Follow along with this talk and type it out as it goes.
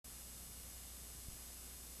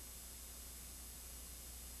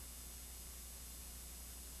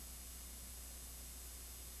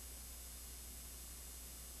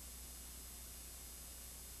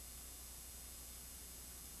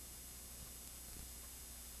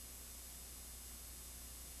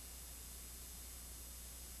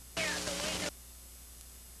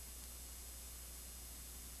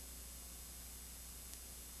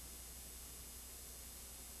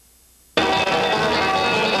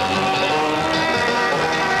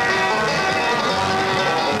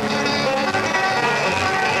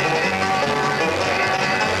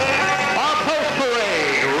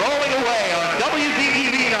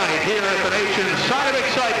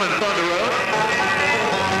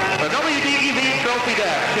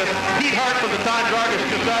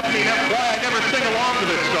was asking me why I never sing along to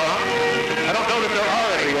this song. I don't know that there are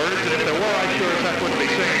any words, and if there were, I sure as heck wouldn't be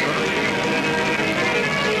singing them.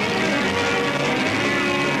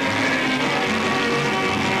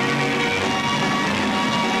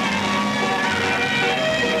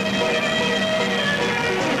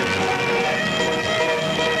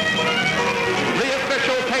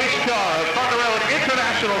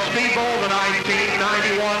 International Speedbowl, the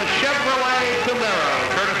 1991 Chevrolet Camaro,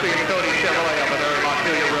 courtesy of Cody Chevrolet on the Barre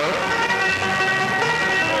Montpelier Road.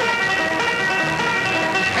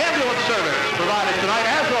 Ambulance service provided tonight,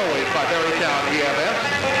 as always, by Barrytown EMS.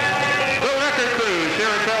 The record crews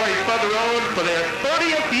here at Barre spun the road for their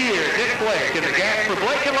 30th year. Dick Blake in the gang for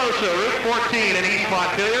Blake and Loso, Route 14 in East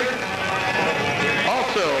Montpelier.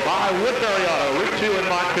 Also by Woodbury Auto, Route 2 in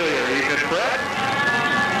Montpelier. Evening, Fred.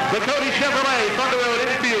 The Cody Chevrolet Thunder Road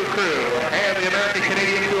Infield Crew and the American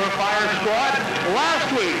Canadian Tour Fire Squad.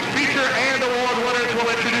 Last week's feature and award winners will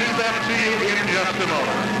introduce them to you in just a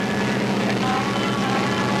moment.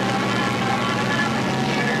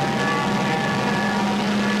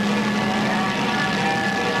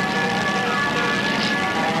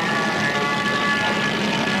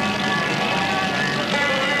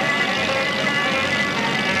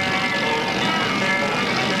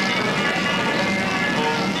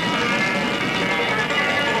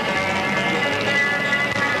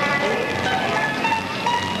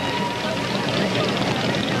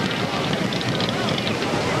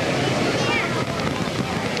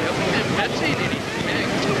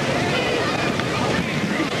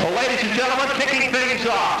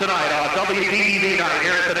 Tonight on WDEV night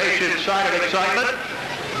here at the nation's site of excitement.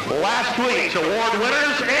 Last week's award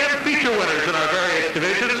winners and feature winners in our various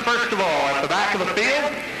divisions. First of all, at the back of the field,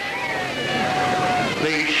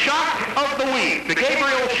 the Shock of the Week, the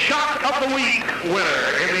Gabriel Shock of the Week winner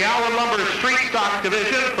in the Allen Lumber Street Stock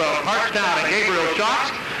division from Hartstown and Gabriel Shocks,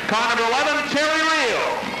 car number 11, Terry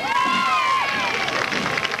Reel.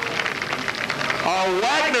 Our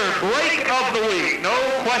Wagner Break of the Week. No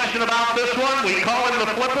question about this one. We call him the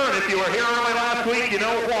Flipper, and if you were here early last week, you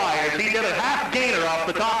know why. As he did a half gainer off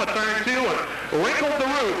the top of turn 2 and wrinkled the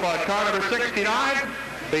roof on car number 69.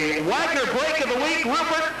 The Wagner Break of the Week,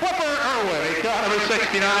 Rupert Flipper Irwin. He's car number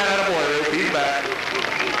 69 out of boy roof. He's back.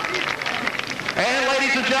 And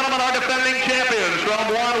ladies and gentlemen, our defending champions from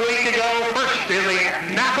 1 week ago, first in the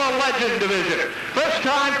Napa Legend Division. First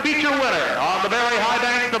time feature winner on the Barre High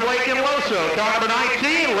Bank, the Blake and Loso, car number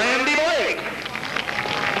 19, Randy Blake.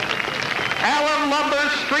 Allen Lumber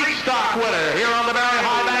Street Stock winner here on the Barre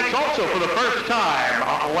High Banks, also for the first time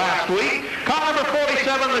last week. Car number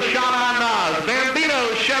 47, the Shauna Nas, Bambino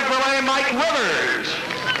Chevrolet, Mike Rivers.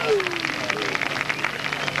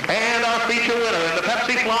 And our feature winner in the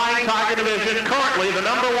Pepsi Flying Tiger Division, currently the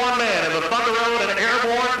number 1 man in the Thunder Road and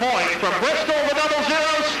Airborne Points from Bristol, the 00,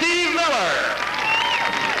 Steve Miller.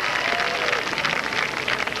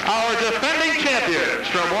 Our defending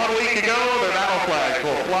champions from 1 week ago, their battle flags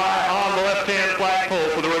will fly on the left-hand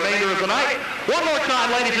flagpole for the remainder of the night. One more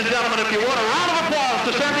time, ladies and gentlemen, if you want, a round of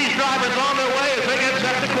applause to send these drivers on their way as they get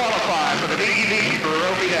set to qualify for the DEV for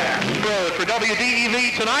For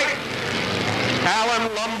WDEV tonight, Allen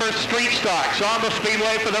Lumber Street Stocks on the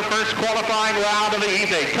speedway for the first qualifying round of the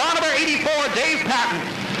evening. Car number 84, Dave Patton.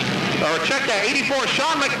 Or check that, 84,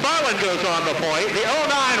 Sean McFarland goes on the point. The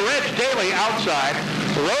 09, Reg Daly outside.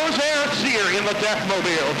 Rosaire Sear in the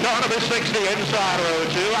Deathmobile. Car number 60 inside row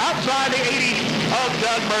 2. Outside the 80 of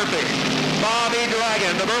Doug Murphy. Bobby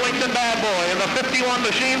Dragon, the Burlington Bad Boy in the 51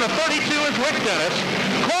 machine. The 32 is Rick Dennis.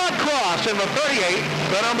 Claude Cross in the 38.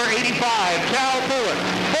 The number 85, Cal Pullen.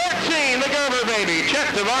 14, the Gerber Baby, Chet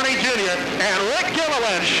Devarney Jr. And Rick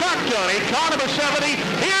Gilliland, shotgunning, car number 70.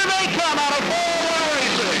 Here they come out of Bull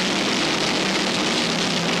Racing.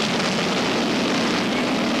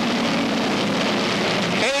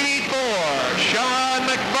 Sean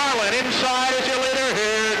McFarland inside is your leader.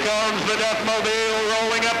 Here comes the Deathmobile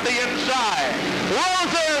rolling up the inside.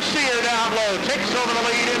 Rosaire Sear down low, takes over the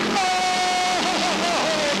lead.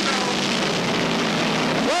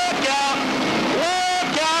 Look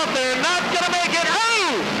out, they're not going to make it.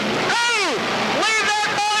 Leave that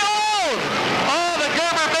boy alone. Oh, the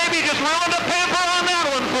Gerber Baby just ruined a pamper on that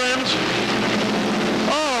one, friends.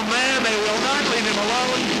 Oh, man, they will not leave him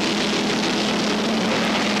alone.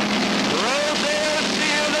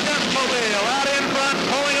 Out in front,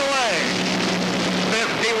 pulling away.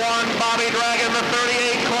 51, Bobby Dragon, the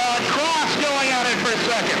 38, Claude Cross going at it for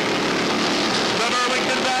second. The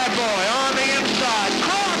Burlington Bad Boy on the inside.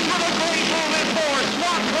 Cross with a great move in 4.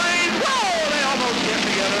 Swat lane. Whoa, they almost get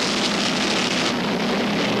together.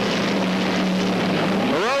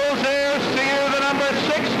 Rosaire Sear, the number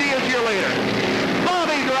 60 is your leader.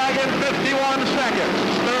 Bobby 31 seconds.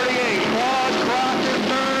 38, Claude Crocker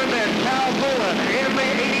turned, and Cal Bullen in the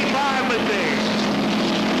 85 machine.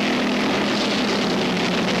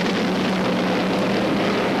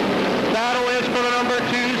 Battle is for the number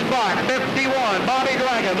 2 spot. 51, Bobby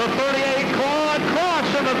Dragon. The 38, Claude Cross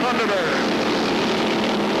in the Thunderbird.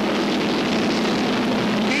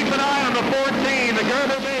 Keep an eye on the 14, the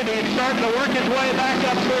Gerber Baby, starting to work his way back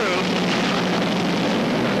up through.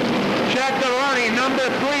 Check the running, number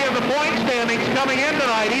 3 of the point standings coming in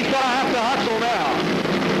tonight. He's going to have to hustle now.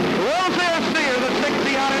 Rosaire Sear, the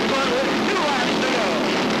 60 out in front with 2 laps to go.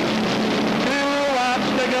 2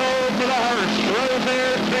 laps to go for the hearse.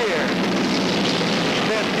 Rosaire Sear.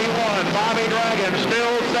 51, Bobby Dragon,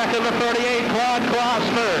 still second, the 38, Claude Cross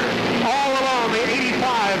third. All alone, the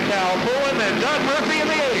 85, Cal Bullen, and Doug Murphy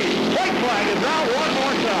in the 80. White flag is out one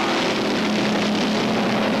more time.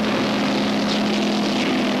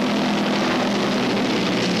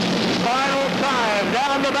 Final time,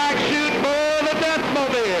 down the back chute for the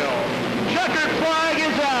Deathmobile. Checkered flag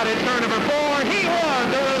is out at turn number 4. He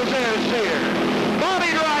won the Rosaire Sear. Bobby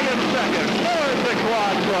Dragon second, third to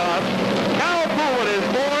Claude Cross. Cal Bullen is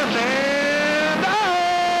fourth, and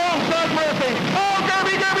Doug Murphy. Oh,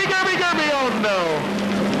 Gerby, oh no.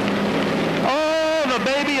 Oh, the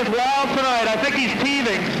baby is wild tonight. I think he's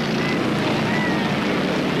teething.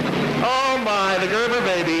 Oh my, the Gerber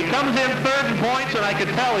Baby. Comes in third in points, and I could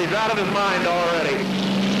tell he's out of his mind already.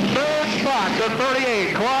 Third spot, the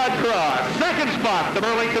 38, Claude Cross. Second spot, the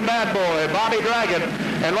Burlington Bad Boy, Bobby Dragon.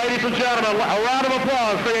 And ladies and gentlemen, a round of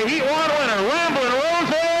applause for your Heat 1 winner, Ramblin'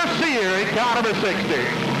 Rosaire Sear in car number 60.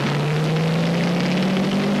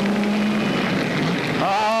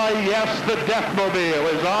 Ah, yes, the Deathmobile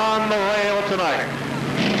is on the rail tonight.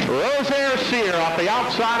 Rosaire Sear off the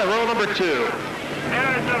outside of row number 2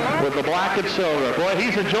 with the black and silver. Boy,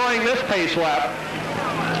 he's enjoying this pace lap,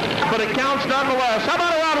 but it counts nonetheless. How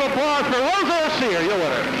about a round of applause for Rosaire Sear, your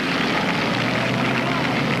winner?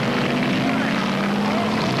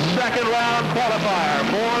 Second round qualifier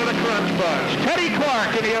for the Crunch Bunch. Teddy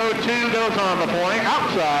Clark in the 02 goes on the point.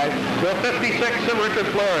 Outside, the 56 of Richard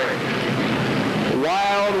Fleury.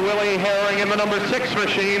 Wild Willie Herring in the number 6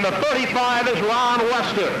 machine. The 35 is Ron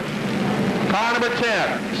Weston. Car number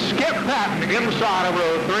 10, Skip Patton inside of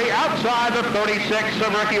row 3. Outside, the 36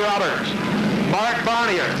 of Ricky Roberts. Mark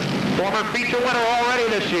Barnier, former feature winner already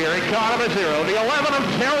this year in car number 0. The 11 of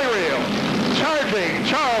Terry Real. Charging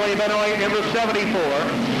Charlie Benoit in the 74.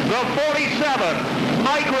 The 47,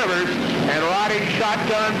 Mike Rivers. And riding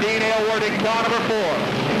shotgun, Dean Aylward in car number 4.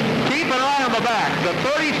 Keep an eye on the back. The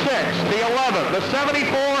 36, the 11, the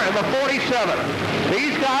 74, and the 47.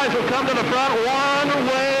 These guys will come to the front one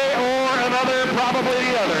way or another, probably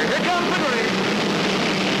the other. Here comes the green.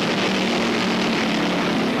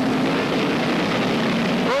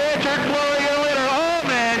 Richard Fleury, your leader. Oh,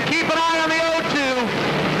 man, keep an eye on the 02.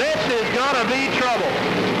 This is going to be trouble.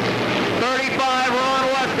 35, Ron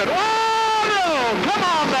Weston. Oh, no! Come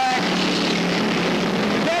on back.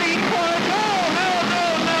 Teddy Clark. Oh, no, no,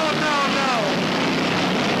 no, no, no.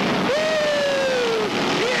 Woo!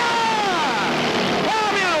 Yeah!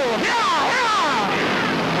 Fabulous! Yeah, yeah!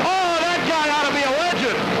 Oh, that guy ought to be a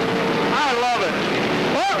legend. I love it.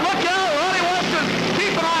 Well, look out, Ronnie Weston.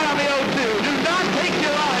 Keep an eye on the 02. Do not take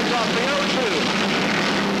your eyes off the 02.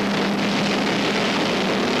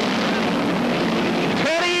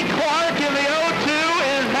 Teddy Clark in the 02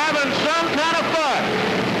 is having some kind of fun.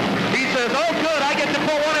 He says, oh good, I get to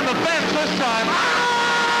put one in the fence this time.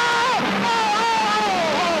 Oh! Oh, oh,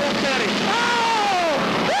 oh, Teddy. Oh!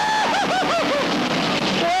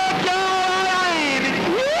 Look out, Eileen.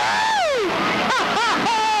 Woo!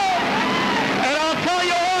 And I'll tell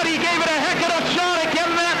you what, he gave it a heck of a shot at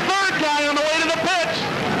getting that third guy on the way to the pits.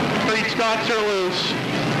 Three stocks are loose.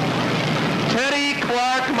 Teddy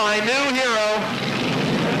Clark, my new hero,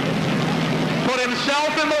 put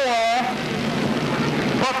himself in the wall,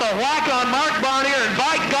 put the whack on Mark Barnier, and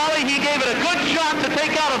by golly, he gave it a good shot to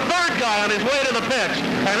take out a third guy on his way to the pits.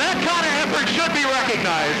 And that kind of effort should be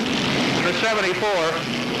recognized. The 74.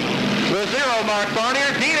 The 0, Mark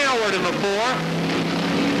Barnier. Dean Aylward in the 4.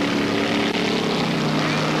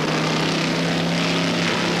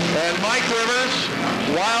 And Mike Rivers,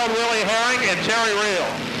 Wild Willie Herring, and Terry Real.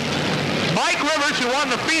 Mike Rivers, who won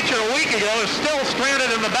the feature a week ago, is still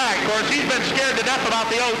stranded in the back. Of course, he's been scared to death about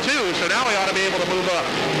the 02, so now he ought to be able to move up.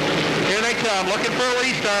 Here they come, looking for a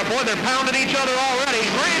restart. Boy, they're pounding each other already.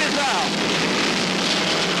 Green is out.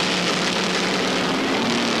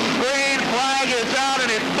 Green flag is out, and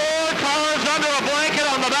it's 4 cars under a blanket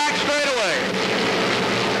on the back straightaway.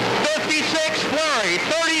 56, Fleury.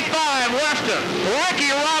 35, Weston. Ricky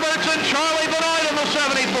Roberts and Charlie Benoit in the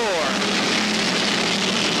 74.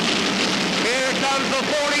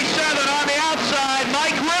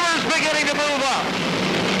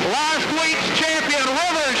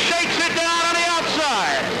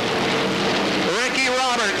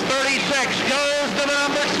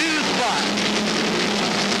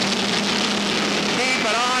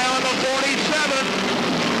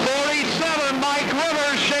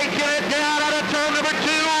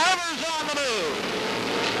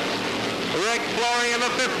 the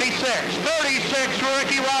 56. 36 for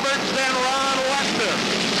Ricky Roberts, then Ron Weston.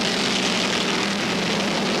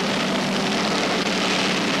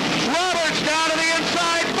 Roberts down to the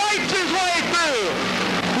inside, fights his way through.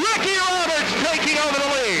 Ricky Roberts taking over the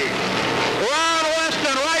lead. Ron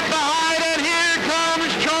Weston right behind, and here comes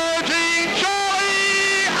charging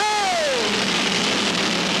Charlie O.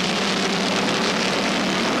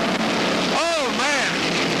 Oh, man.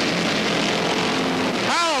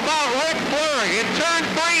 How about Rick Fleury? In turn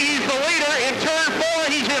 3, he's the leader. In turn 4,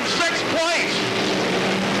 he's in 6th place.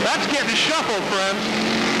 That's getting shuffled, friends.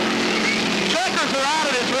 Checkers are out,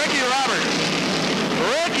 and it's Ricky Roberts.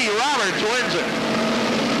 Ricky Roberts wins it.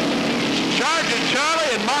 Charging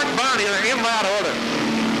Charlie and Mark Barne are in that order.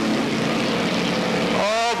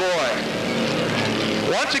 Oh, boy.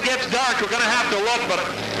 Once it gets dark, we're going to have to look, but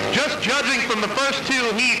just judging from the first 2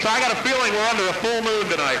 heats, I got a feeling we're under a full moon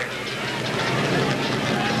tonight.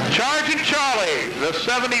 Charging Charlie, the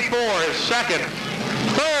 74 is second.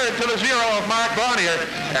 Third to the 0 of Mark Barnier.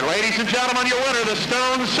 And ladies and gentlemen, your winner, the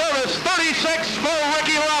Stone Service 36 for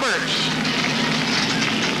Ricky Roberts.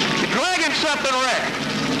 You're dragging something, Rick.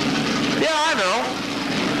 Yeah, I know.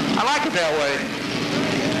 I like it that way.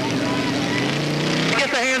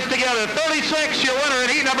 Get the hands together. 36, your winner in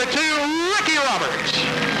heat number 2, Ricky Roberts.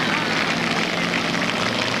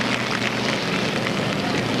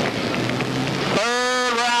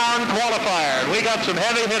 Third round qualifier. We got some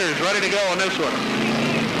heavy hitters ready to go on this one.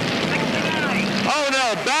 Oh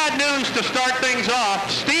no, bad news to start things off.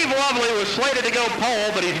 Steve Lovely was slated to go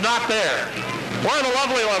pole, but he's not there. Where are the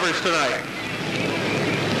Lovely lovers tonight?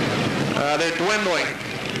 They're dwindling.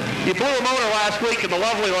 You blew a motor last week, and the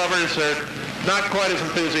Lovely lovers are not quite as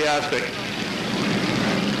enthusiastic.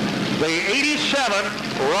 The 87,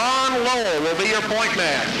 Ron Lowell, will be your point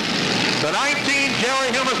man. The 19, Jerry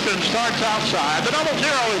Humiston, starts outside. The 00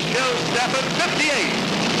 is Joe Steffen, 58.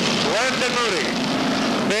 Brendan Moody.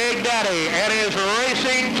 Big Daddy and his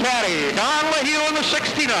racing caddy, Don LaHue in the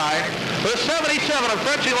 69. The 77 of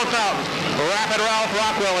Frenchie LaFountain. Rapid Ralph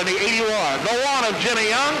Rockwell in the 81. The 1 of Jimmy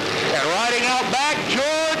Young. And riding out back,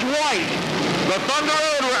 George White. The Thunder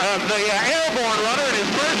Road, the airborne runner in his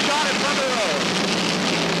first shot at Thunder Road.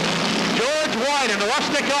 George White in the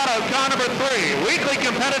Rustic Auto, car number 3. Weekly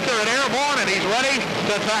competitor at airborne, and he's ready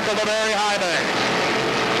to tackle the very high bank.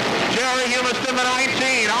 Jerry Humiston, the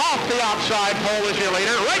 19, off the outside pole is your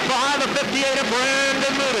leader. Right behind the 58 of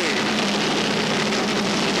Brendan Moody.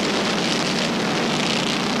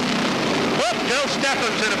 Whoop, Joe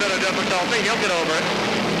Steffen's in a bit of difficulty. He'll get over it.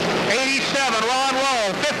 87, Ron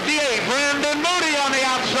Lowe. 58, Brendan Moody on the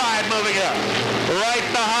outside, moving up. Right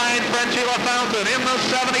behind Frenchie LaFountain in the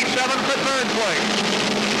 77 for third place.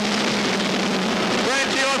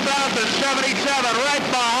 Frenchie LaFountain, 77. Right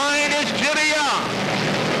behind is Jimmy Young.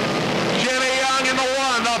 Jimmy Young in the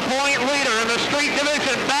 1, the point leader in the street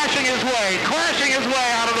division, bashing his way, crashing his way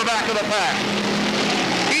out of the back of the pack.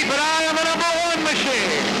 Keep an eye on the number 1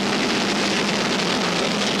 machine.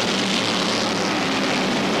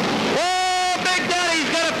 Oh, Big Daddy's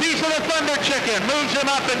got a piece of the Thunder Chicken. Moves him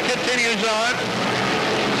up and continues on.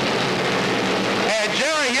 And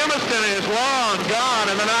Jerry Humiston is long gone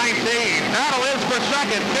in the 19. Battle is for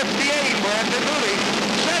second, 58, Brendan Moody.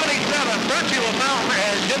 77, Frenchie LaFountain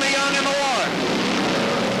and Jimmy Young in the 1.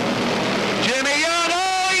 Jimmy Young,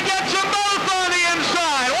 oh, he gets them both on the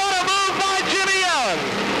inside. What a move by Jimmy Young.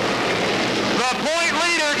 The point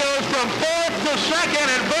leader goes from 4th to 2nd,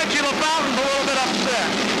 and Frenchie LaFountain's a little bit upset.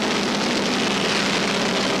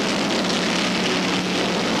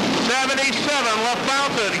 77,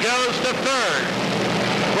 LaFountain goes to 3rd.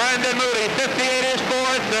 Brendan Moody, 58 is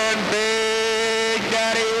 4th, and Big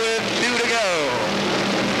Daddy with 2 to go.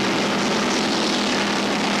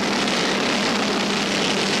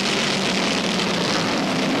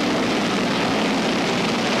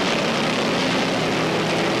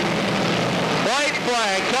 White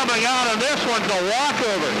flag coming out, and this one's a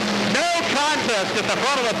walkover. No contest at the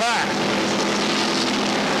front of the pack.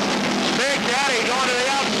 Big Daddy going to the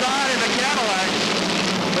outside in the Cadillac.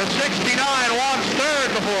 The 69 wants 3rd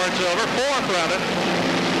before it's over, 4th rather.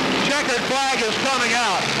 Checkered flag is coming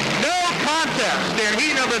out. No contest in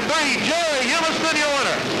heat number 3. Jerry Humiston, your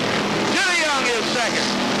winner. Jimmy Young is 2nd.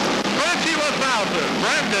 Frenchie LaFountain,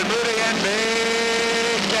 Brendan Moody, and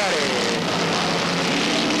Big Daddy.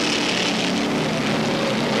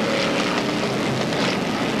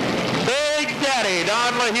 Big Daddy,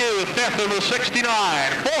 Don LaHue, 5th in the 69.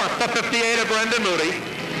 4th, the 58 of Brendan Moody.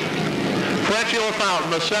 Frenchie LaFountain,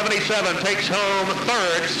 the 77, takes home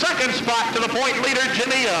 3rd. 2nd spot to the point leader,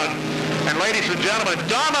 Jimmy Young. And ladies and gentlemen,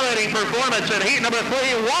 dominating performance in heat number 3,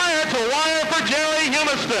 wire to wire for Jerry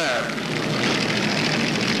Humiston.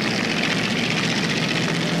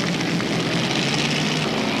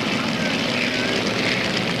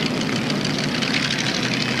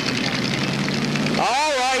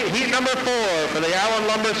 number 4 for the Allen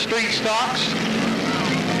Lumber Street Stocks.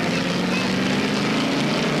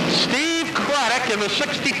 Steve Craddock in the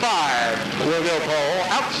 65 will go pole.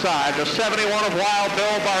 Outside the 71 of Wild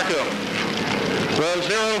Bill Barkham. The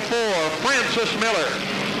 04, Francis Miller.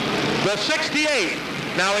 The 68.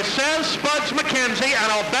 Now it says Spuds McKenzie, and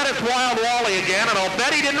I'll bet it's Wild Wally again, and I'll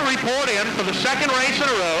bet he didn't report in for the second race in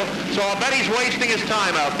a row, so I'll bet he's wasting his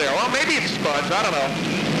time out there. Well, maybe it's Spuds, I don't know.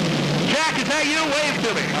 Jack, is that you? Wave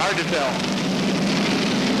to me. Hard to tell.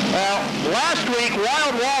 Well, last week,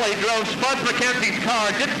 Wild Wally drove Spuds McKenzie's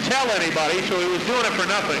car, didn't tell anybody, so he was doing it for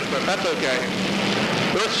nothing, but that's okay.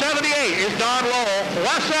 The 78 is Don Lowell,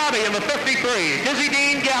 Les Abbey in the 53, Dizzy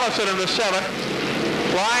Dean Gallison in the 7th,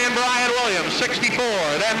 Flying Brian Williams, 64.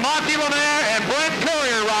 Then Monty Lemaire and Brent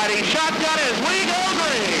Courier riding shotgun as we go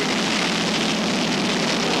green.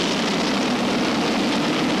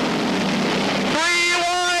 Three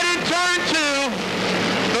wide in turn 2.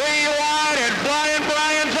 3 wide and Flying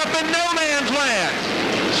Brian's up in no man's land.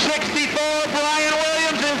 64, Brian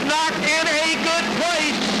Williams is not in a good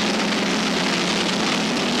place.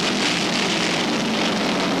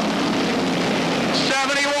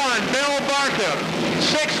 71, Bill Barkham.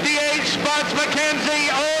 68, Spuds McKenzie.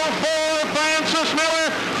 04, Francis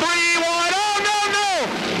Miller. 3 wide. Oh, no, no.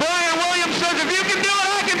 Brian Williams says, if you can do it,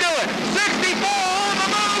 I can do it. 64 on the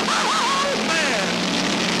move. Oh, man.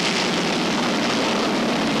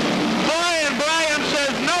 Brian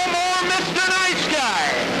says, no more Mr. Nice Guy.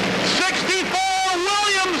 64,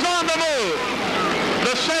 Williams on the move.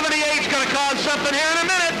 The 78's going to cause something here in a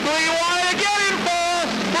minute. 3 wide again in 4.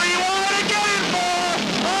 3 wide again in 4.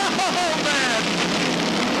 Oh, man.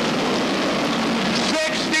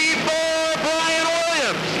 64, Brian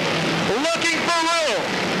Williams, looking for room.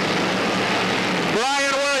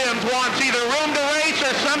 Brian Williams wants either room to race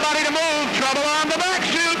or somebody to move. Trouble on the back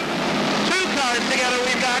chute. 2 cars together,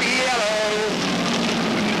 we've got yellow.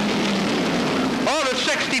 Oh, the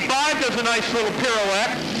 65 does a nice little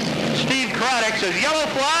pirouette. Steve Craddock says, yellow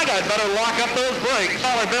flag, I'd better lock up those brakes.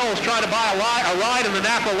 $1 Bill is trying to buy a ride in the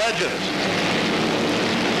Napa Legends.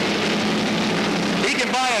 He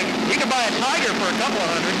can buy a Tiger for a couple of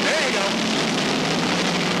hundred. There you go.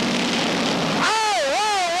 Oh,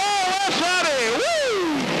 whoa, whoa, that's heavy.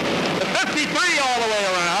 Woo! The 53 all the way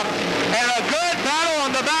around. And a good battle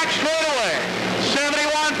on the back straightaway. 71,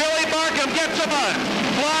 Billy Barkham gets a bunt.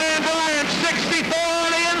 Flying Brian, 64 on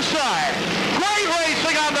the inside. Great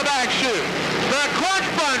racing on the back chute. The crunch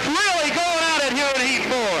bunch really going at it here in Heat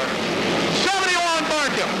 4. 71,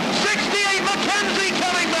 Barkham. 68, McKenzie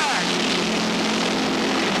coming back.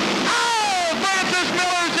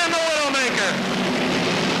 Miller's in the Widowmaker.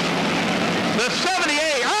 The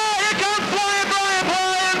 78. Oh, here comes Flying Brian.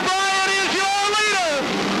 Brian is your leader.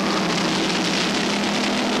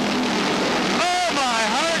 Oh, my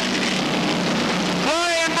heart.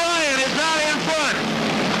 Flying Brian is not in front.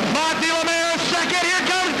 Monty Lemaire second. Here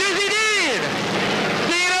comes Dizzy Dean.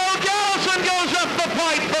 Dino Gallison goes up the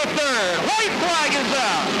pipe for 3rd. White flag is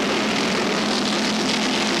out.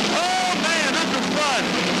 Oh, man, this is fun.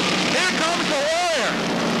 Here comes the Warrior.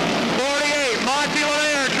 48, Monty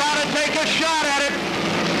Lemaire trying to take a shot at it.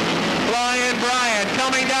 Flying Brian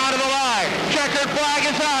coming down to the line. Checkered flag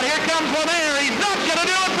is out. Here comes Lemaire. He's not going to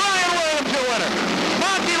do it. Brian Williams the winner.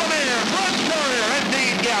 Monty Lemaire, Brent Courier, and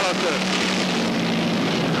Dean Gallison.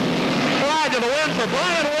 Ride to the win for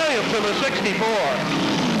Brian Williams in the 64.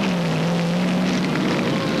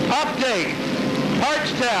 Update.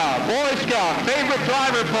 Hartstown, Boy Scout, favorite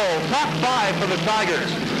driver poll, top 5 for the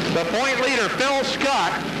Tigers. The point leader, Phil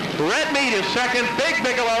Scott. Red Meat is second. Big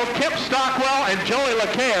Bigelow, Kip Stockwell, and Joey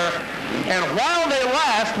LeCaire. And while they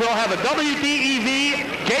last, we'll have a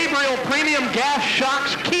WDEV Gabriel Premium Gas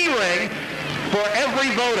Shocks key ring for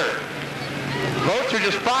every voter. Votes are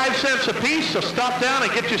just 5 cents a piece, so stop down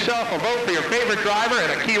and get yourself a vote for your favorite driver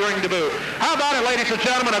and a key ring to boot. How about it, ladies and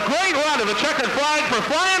gentlemen? A great run to the checkered flag for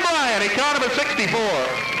Flying Brian. He caught him at 64.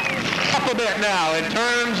 Up a bit now in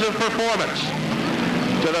terms of performance.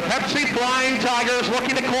 To the Pepsi Flying Tigers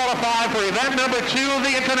looking to qualify for event number 2 of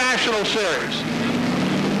the International Series.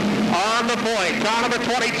 On the point, car number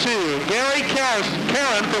 22, Gary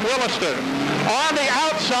Caron from Williston. On the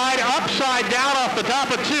outside, upside down off the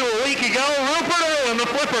top of 2 a week ago, Rupert Irwin, the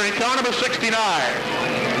flipper, in car number 69.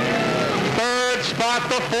 3rd spot,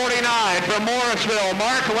 the 49 from Morrisville,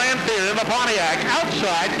 Mark Lanphier in the Pontiac.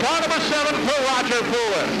 Outside, car number 7 for Roger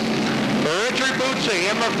Poulin. Richard Bootsy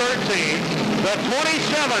in the 13. The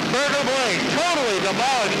 27th, Burger Blake, totally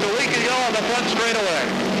demolished a week ago on the front straightaway.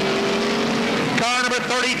 Car number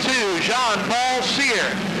 32, Jean-Paul Cyr.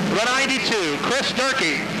 The 92, Chris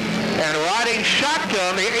Durkee. And riding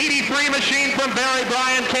shotgun, the 83 machine from Barre,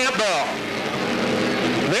 Brian Campbell.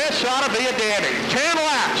 This ought to be a dandy. 10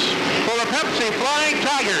 laps for the Pepsi Flying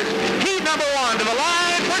Tigers. Heat number 1 to the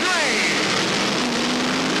line for green.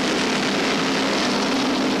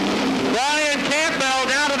 Brian Campbell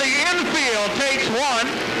down to the infield takes 1.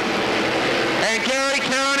 And Gary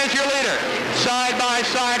Caron is your leader. Side by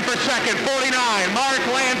side for second, 49, Mark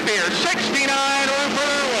Lanphier. 69, Rupert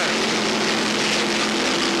Irwin.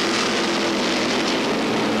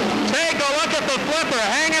 Take a look at the flipper,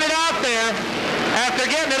 hanging it out there after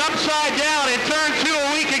getting it upside down in turn 2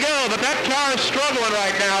 a week ago. But that car is struggling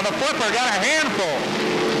right now. The flipper got a handful.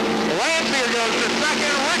 Lanphier goes to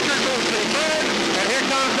second, Richard goes to third, and here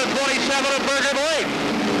comes the 27 of Burger Blake.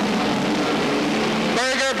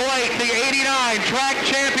 Burger Blake, the 89 track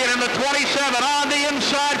champion, and the 27 on the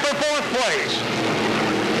inside for 4th place.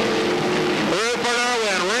 Rupert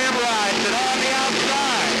Irwin rim rides it on the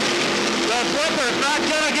outside. The flipper's not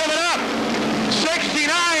going to give it up. 69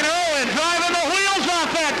 Irwin driving the wheels off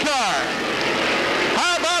that car.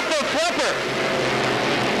 How about the flipper?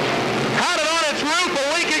 Had it on its roof a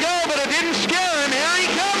week ago, but it didn't scare him. Here he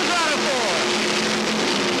comes out of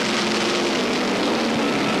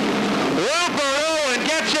 4. Rupert Irwin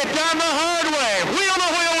gets it done the hard way. Wheel to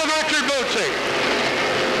wheel with Richard Bootsy.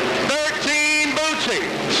 13 Bootsy.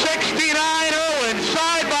 69 Irwin.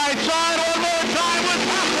 Side by side one more time with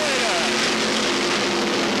Pathwaiter.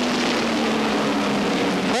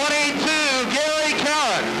 22 Gary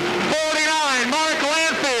Caron. 49 Mark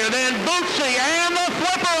Lanphier. Then Bootsy and the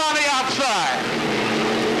flipper on the outside.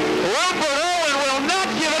 Rupert Irwin will not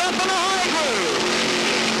give it up in the high groove.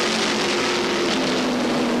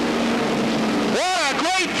 What a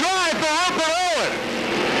great drive for Rupert Irwin.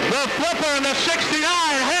 The flipper and the 69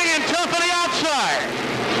 hanging tough on the outside.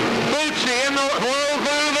 Bootsy in the low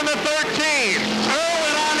groove in the 13.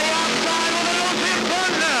 Irwin on the outside with a nose-in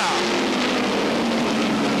turn now.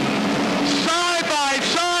 Side by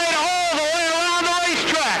side all the way around the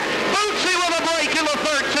racetrack. Bootsy with a break in the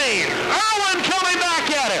 13. Irwin coming back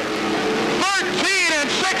at him. 13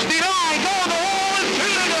 and 69 go to the wall with 2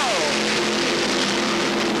 to go.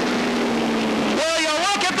 Well, you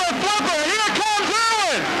look at the flipper. Here comes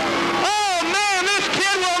Irwin. Oh, man, this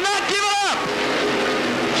kid will not give it up.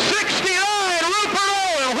 69, Rupert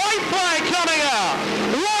Irwin. White flag coming out.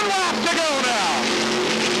 1 lap to go now.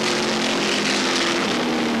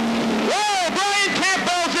 Whoa, Brian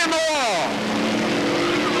Campbell's in the wall.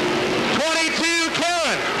 22,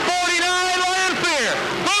 Caron. 49, Lanphier.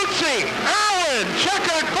 Bootsy, Irwin,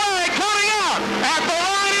 checkered flag coming out. At the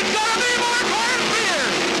line, it's going to be Mark Lanphier.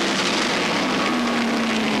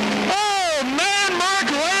 Oh, man, Mark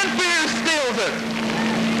Lanphier steals it.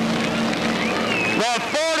 The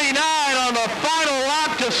 49 on the final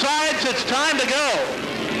lap decides it's time to go.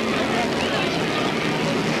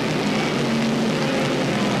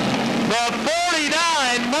 The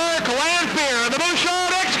 49, Mark Lanphier, the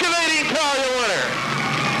Bouchard excavating car, your winner.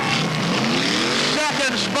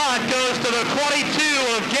 Second spot goes to the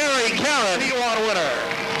 22 of Gary Caron, P1 winner.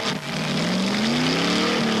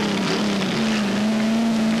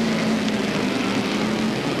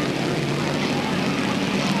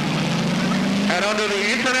 And under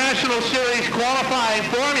the International Series qualifying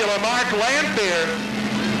formula, Mark Lanphier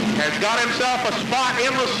has got himself a spot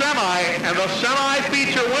in the semi, and the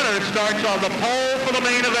semi-feature winner starts on the pole for the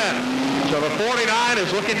main event. So the 49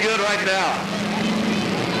 is looking good right now.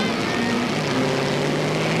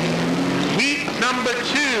 Heat number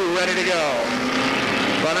 2 ready to go.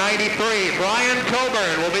 The 93, Brian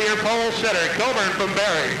Coburn will be your pole sitter. Coburn from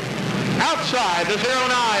Barre. Outside, the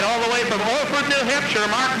 09, all the way from Orford, New Hampshire,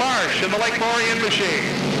 Mark Marsh in the Lake Morian machine.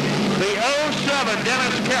 The 07,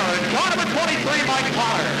 Dennis Caron. Car number 23, Mike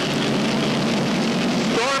Potter.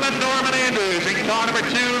 Norman Andrews in car number 2.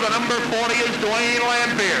 The number 40 is Dwayne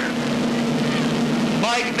Lanphier.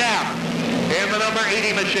 Mike Knapp in the number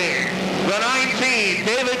 80 machine. The 19,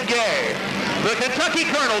 David Gay. The Kentucky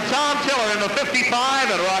Colonel, Tom Tiller in the 55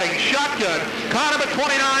 and riding shotgun. Car number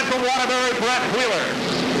 29 from Waterbury, Brett Wheeler.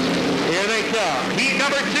 Here they come. Heat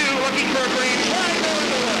number 2, looking for a green flag over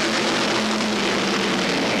the way.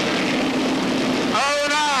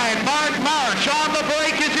 09, Mark Marsh on the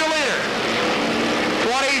break is your leader.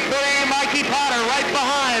 23, Mikey Potter right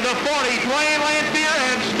behind. The 40, Dwayne Lanphier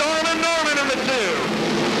and Stormin Norman in the 2.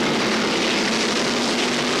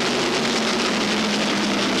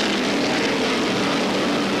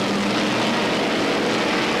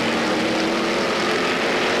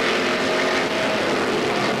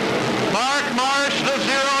 Mark Marsh, the 09.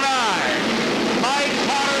 Mike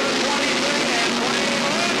Potter, the 23, and Dwayne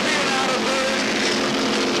Lanphier out of third.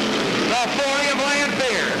 The 40 of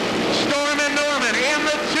Lanphier.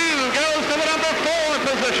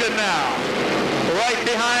 position now. Right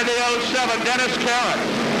behind the 07, Dennis Carrot.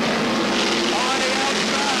 On the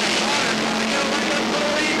outside, Carter trying to get a leg up for the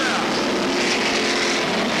rebound.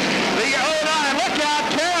 The 09, look out,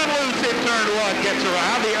 Karen loose in turn one, gets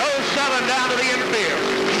around. The 07 down to the infield.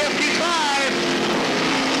 55,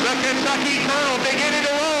 the Kentucky Colonel beginning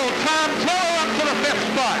to roll. Tom Tiller up to the 5th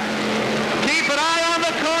spot. Keep an eye on the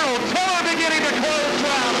Colonel. Tiller beginning to close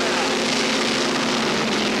ground now.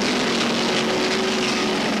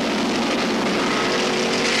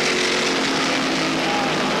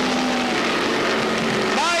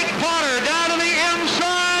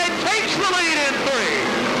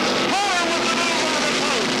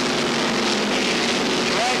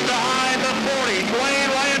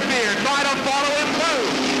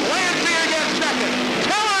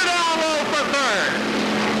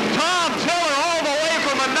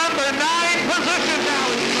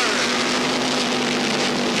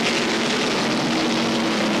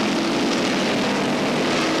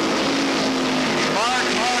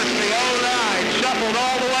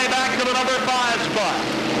 Number 5 spot.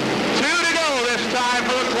 2 to go this time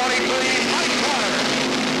for the 23, Mike Carter.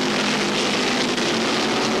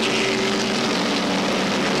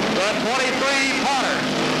 The 23, Potter.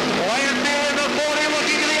 Landfield in the 40,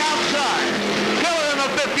 looking to the outside. Killer in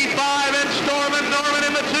the 55, and Norman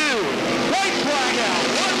in the 2. White flag out,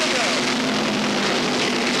 1 to go.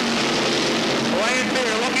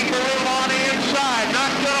 Landfield looking for room on the inside,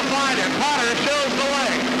 not going to find it. Potter shows the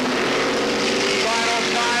way.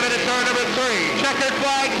 Time into turn number 3. Checkered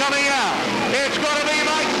flag coming out. It's going to be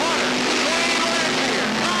Mike Potter. Wayne Lantier,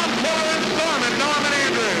 Tom Tiller, and Norman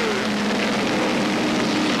Andrews.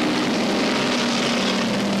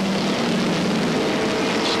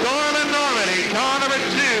 Normandy, car number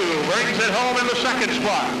 2, brings it home in the 2nd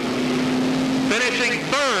spot. Finishing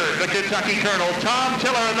 3rd, the Kentucky Colonel, Tom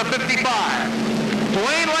Tiller in the 55.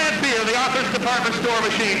 Dwayne Lantier, the Office Department Store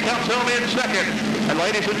machine, comes home in 2nd. And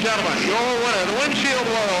ladies and gentlemen, your winner, the Windshield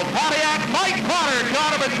World, Pontiac Mike Potter,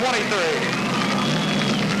 car number 23.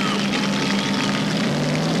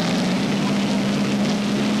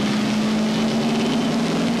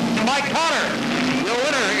 Mike Potter, your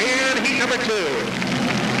winner in heat number 2.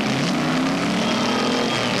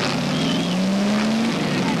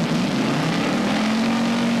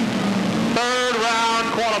 Third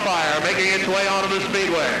round qualifier making its way onto the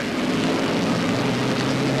speedway.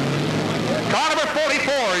 Car number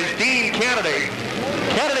 44 is Dean Kennedy.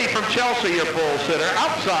 Kennedy from Chelsea, your pole sitter.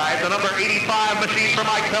 Outside, the number 85 machine for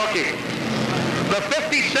Mike Pelkey. The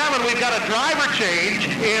 57, we've got a driver change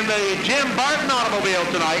in the Jim Barton automobile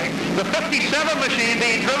tonight. The 57 machine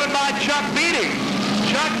being driven by Chuck Beatty.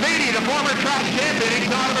 Chuck Beatty, the former track champion,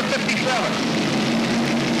 in car number 57.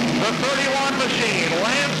 The 31 machine,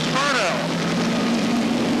 Lance Furno.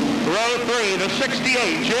 Row 3, the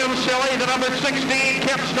 68, Jim Silly, the number 16,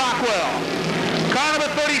 Kip Stockwell. Car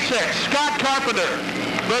number 36, Scott Carpenter.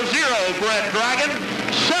 The 0, Brett Dragon.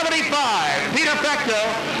 75, Peter Fecto.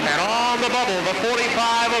 And on the bubble, the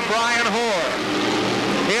 45 of Brian Hoare.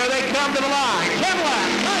 Here they come to the line. 10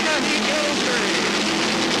 laps, Tiger Heat Hill Street.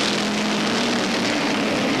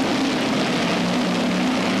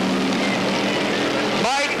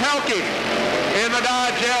 Mike Pelkey in the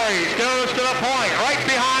Dodge Aries goes to the point. Right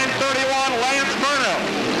behind 31, Lance Furno.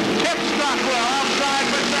 Kip Stockwell outside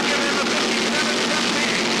for second in the 57, Jeff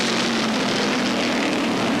Beatty.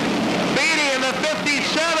 Beatty in the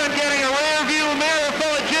 57 getting a rear view mirror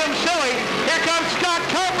full of Jim Silly. Here comes Scott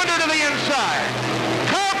Carpenter to the inside.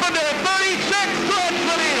 Carpenter, 36, threads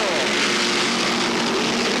the needle.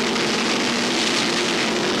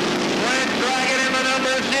 Brent Dragon in the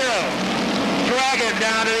number 0. Dragon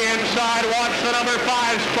down to the inside, watch the number 5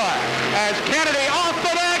 spot. As Kennedy off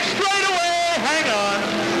the back straightaway, hang on.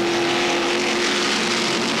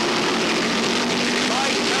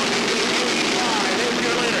 Mike Pelkey, the 85, is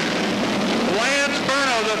your leader. Lance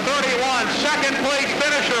Furno, the 31, second place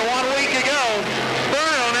finisher 1 week ago.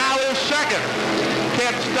 Furno now is second.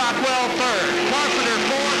 Kip Stockwell third. Carpenter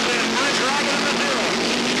fourth, and Brent Dragon in the 0.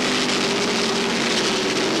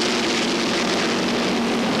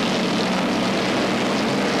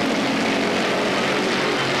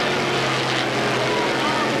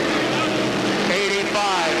 85,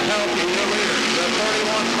 Pelkey, the leader. The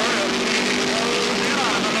 31, Furno, beginning to close in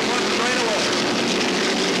on him on the front straightaway.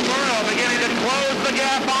 Furno beginning to close the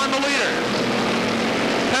gap on the leader.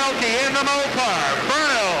 Pelkey in the Mopar.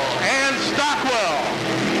 Furno and Stockwell.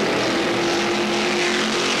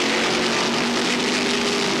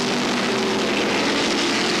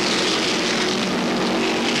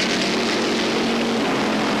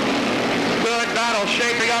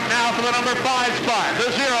 up now for the number 5 spot. The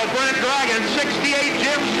 0, Brent Dragon. 68,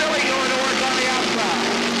 Jim Silly going to work on the outside.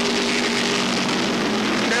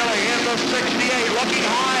 Silly in the 68, looking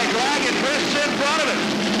high. Dragon drifts in front of it.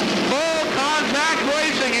 Full contact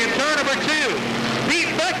racing in turn number 2. Pete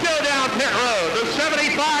Becto down pit road. The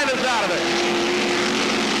 75 is out of it.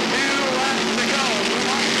 2 laps to go.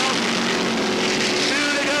 2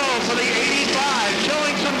 to go for the 85.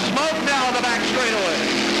 Showing some smoke now in the back straightaway.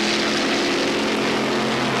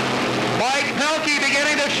 Mike Pelkey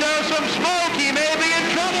beginning to show some smoke. He may be in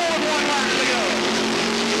trouble with 1 lap to go.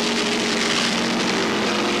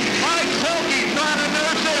 Mike Pelkey trying to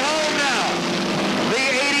nurse it home now. The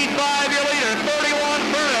 85-year leader,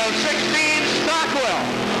 31 Furno, 16 Stockwell.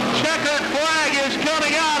 Checkered flag is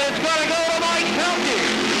coming out. It's going to go to Mike Pelkey.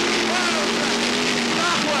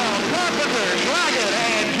 Stockwell, Carpenter, Dragon,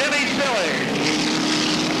 and Jimmy Silly.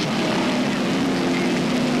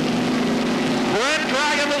 Brent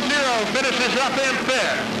Dragon, the 0, finishes up in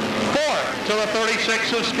 5th. 4th to the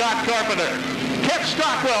 36 of Scott Carpenter. Kit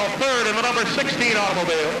Stockwell, 3rd in the number 16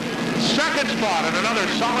 automobile. 2nd spot and another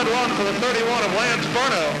solid run for the 31 of Lance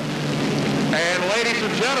Furno. And ladies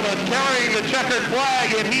and gentlemen, carrying the checkered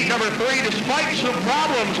flag in heat number 3 despite some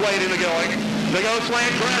problems late in the going. The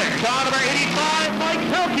Ghostland Credit. Car number 85, Mike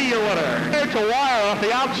Pelkey, your winner. It's a wire off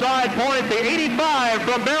the outside point. The 85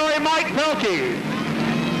 from Barre, Mike Pelkey.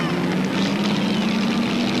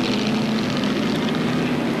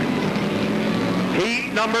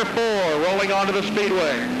 Heat number 4 rolling onto the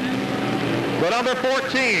speedway. The number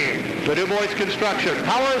 14, the Du Bois Construction.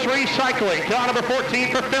 Powers Recycling. Car number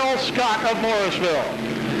 14 for Phil Scott of Morrisville.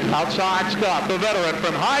 Outside Scott, the veteran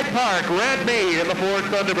from Hyde Park, Red Mead in the Ford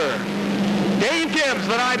Thunderbird. Dave Gibbs,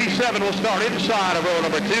 the 97, will start inside of row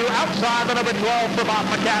number 2. Outside the number 12 for Bob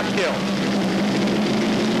McCaskill.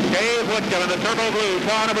 Dave Whitcomb in the turbo blue.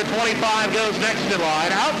 Car number 25 goes next in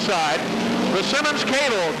line. Outside, the Simmons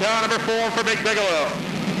Cable. Car number 4 for Big Bigelow.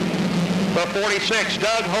 The 46,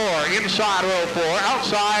 Doug Hoare, inside row 4.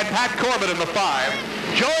 Outside, Pat Corbett in the 5.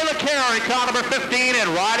 Joey LeCaire in car number 15, and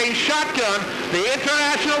riding shotgun, the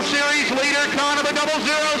International Series leader, car number 00,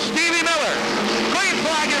 Stevie Miller. Green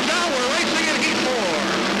flag is out. We're racing in heat 4.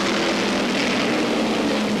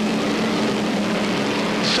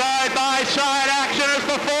 Side-by-side action as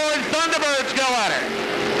the Ford Thunderbirds go at it.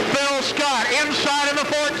 Phil Scott inside in the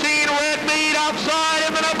 14, Red Mead outside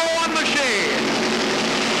in the number 1 machine.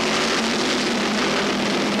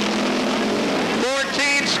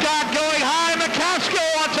 14, Scott going high. McCaskill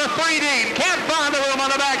wants a 3D. Can't find the room on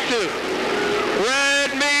the back chute.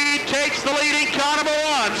 Red Mead takes the leading car number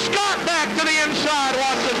 1. Scott back to the inside,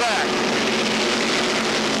 wants it back.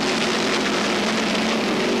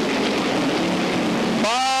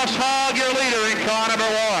 Boss Hogg, your leader in car number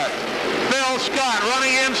 1. Phil Scott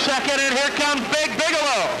running in second, and here comes Big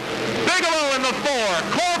Bigelow. Bigelow in the 4.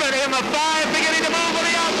 Corbett in the 5, beginning to move on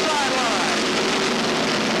the outside line.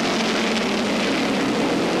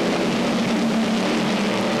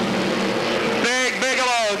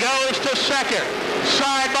 Bigelow goes to second.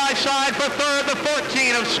 Side by side for third, the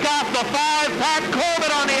 14 of Scott, the 5, Pat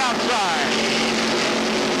Corbett on the outside.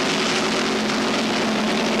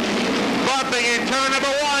 Bumping in turn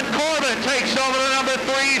number 1, Corbett takes over the number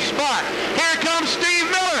 3 spot. Here comes Steve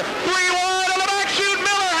Miller. 3 wide on the back chute.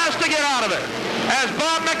 Miller has to get out of it as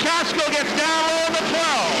Bob McCaskill gets down low in the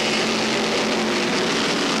 12.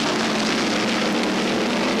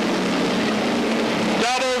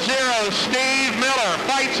 00, Steve Miller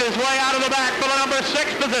fights his way out of the back for the number 6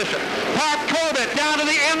 position. Pat Corbett down to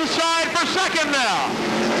the inside for second now.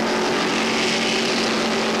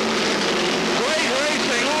 Great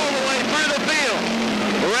racing all the way through the field.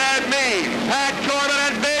 Red Mead, Pat Corbett,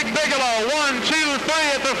 and Big Bigelow. 1, 2,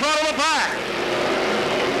 3 at the front of the pack.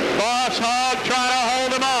 Boss Hogg trying to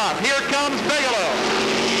hold him off. Here comes Bigelow.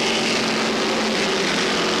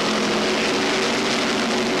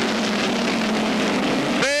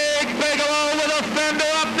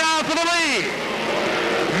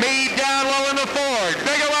 Mead down low in the Ford.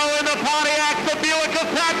 Bigelow in the Pontiac, the Buick of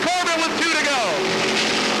Pat Corbett with 2 to go.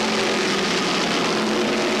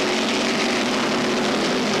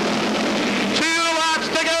 Two laps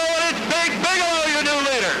to go, and it's Big Bigelow, your new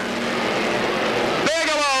leader.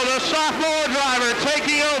 Bigelow, the sophomore driver,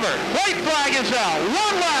 taking over. White flag is out. 1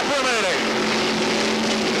 lap remaining.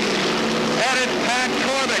 And it's Pat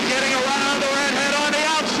Corbett getting around the redhead on the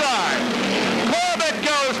outside. Corbett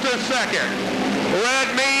goes to second.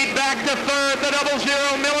 Red Mead back to third, the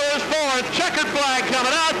 00, Miller is 4th. Checkered flag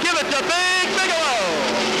coming out, give it to Big Bigelow.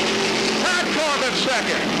 Pat Corbett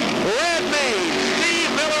second. Red Mead,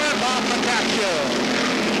 Steve Miller, and Bob McCaskill.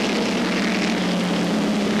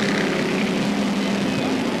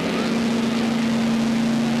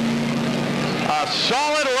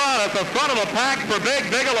 solid run at the front of the pack for Big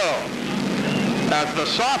Bigelow. As the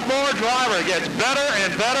sophomore driver gets better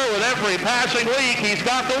and better with every passing week, he's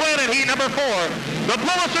got the win in heat number 4. The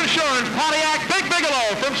Plymouth Insurance Pontiac Big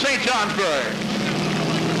Bigelow from St. Johnsbury.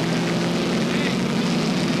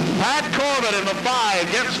 Pat Corbett in the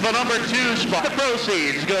 5 gets the number 2 spot. The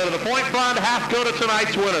proceeds go to the point fund, half go to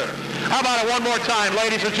tonight's winner. How about it one more time,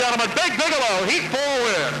 ladies and gentlemen? Big Bigelow, heat 4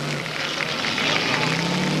 win.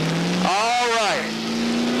 All right.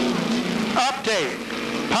 Update.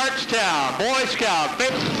 Hartstown, Boy Scout.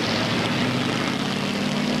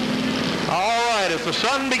 All right, as the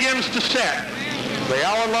sun begins to set, the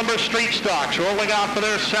Allen Lumber Street Stocks rolling out for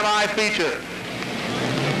their semi-feature.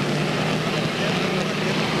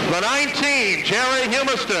 The 19, Jerry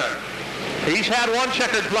Humiston. He's had one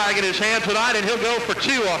checkered flag in his hand tonight, and he'll go for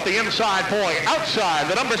 2 off the inside point. Outside,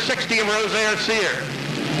 the number 60 of Rosaire Sear.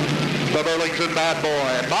 The Burlington Bad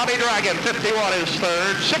Boy. Bobby Dragon, 51 is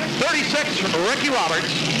third. 36, Ricky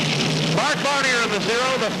Roberts. Mark Barnier in the 0,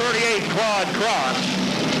 the 38, Claude Cross.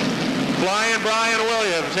 Flying Brian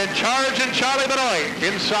Williams. In charge and Charlie Benoit.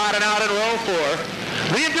 Inside and out in row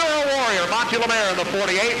 4. The Enduro Warrior, Monty Lemaire in the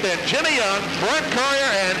 48th. Then Jimmy Young, Brent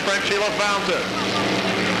Courier, and Frenchie LaFountain.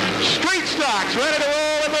 Street Stocks ready to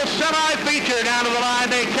roll in the semi-feature. Down to the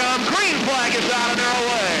line they come. Green flag is out and they're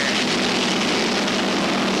away.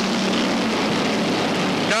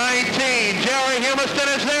 19, Jerry Humiston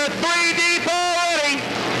is there, 3 deep already.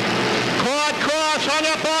 Claude Cross hung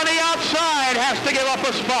up on the outside, has to give up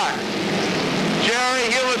a spot. Jerry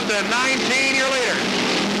Humiston, 19, your leader.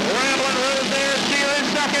 Ramblin' Rosaire Sear in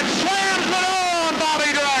second, slams it on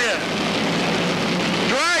Bobby Dragon.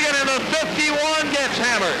 Dragon in the 51 gets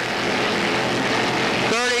hammered.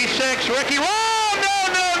 36, Ricky, oh, no,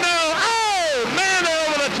 oh, man, they're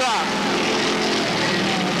over the top.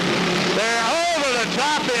 They're over the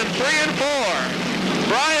top in 3 and 4.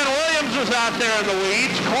 Brian Williams is out there in the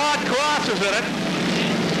weeds. Claude Cross is in it.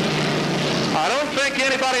 I don't think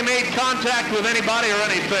anybody made contact with anybody or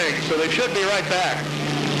anything, so they should be right back.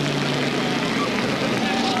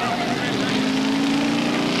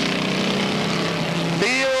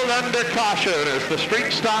 Field under caution as the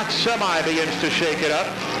Street Stock semi begins to shake it up.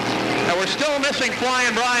 And we're still missing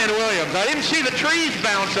Flying Brian Williams. I didn't see the trees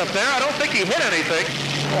bounce up there. I don't think he hit anything.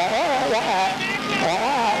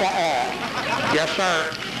 Yes,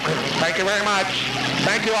 sir. Thank you very much.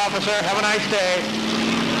 Thank you, officer. Have a nice day.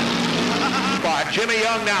 Jimmy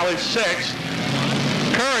Young now is 6th.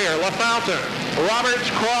 Courier, LaFountain, Roberts,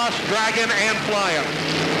 Cross, Dragon, and Flying.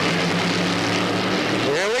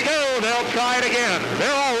 Here we go. They'll try it again.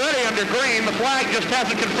 They're already under green. The flag just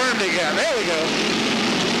hasn't confirmed it yet. There we go.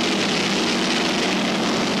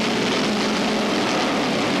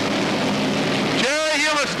 Jerry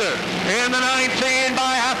Humiston in the 19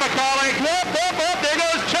 by half a car length. Whoop, whoop, whoop. There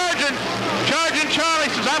goes Charging. Charging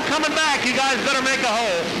Charlie says, I'm coming back. You guys better make a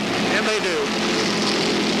hole. And they do.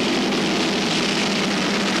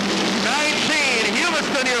 19,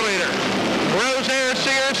 Humiston, your leader. Rosaire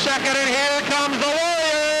Sear second, and here comes the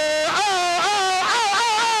Warrior.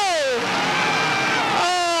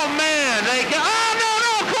 Oh, man. They go. Oh,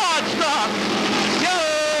 no, Claude, stop. Yo.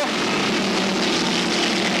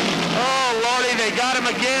 Oh, Lordy, they got him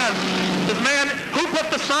again. The man, who put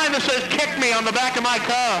the sign that says, kick me on the back of my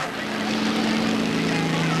car?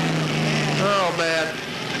 Oh, man.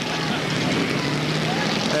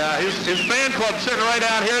 Yeah, his fan club sitting right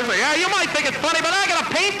out here. Yeah, you might think it's funny, but I got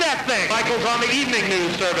to paint that thing. Michael's on the evening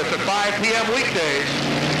news service at 5 p.m. weekdays.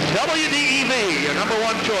 WDEV, your number 1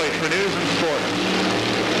 choice for news and sports.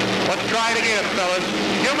 Let's try it again, fellas.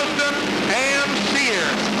 Humiston and Sear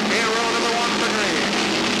in row number 1 for green.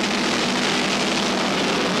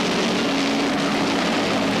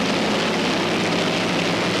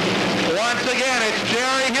 Once again, it's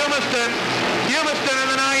Jerry Humiston. Humiston in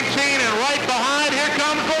the 19, and right behind, here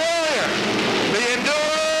comes the Warrior. The Enduro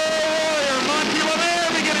Warrior, Monty Lemaire,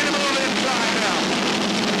 beginning to move inside now.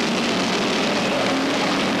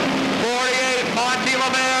 48, Monty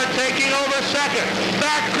Lemaire taking over second.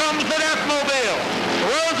 Back comes the Deathmobile.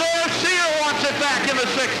 Rosaire Sear wants it back in the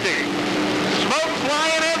 60. Smoke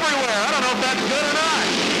flying everywhere. I don't know if that's good or not.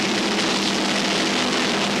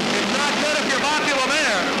 It's not good if you're Monty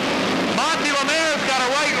Lemaire. Monty Lemaire's got a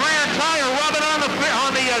right rear tire rubbing on the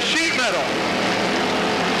sheet metal.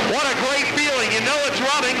 What a great feeling. You know it's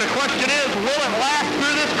rubbing. The question is, will it last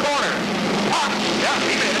through this corner? Ah, yeah,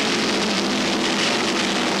 he did it.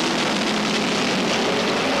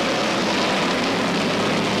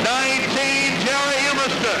 Jerry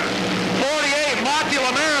Humiston. 48, Monty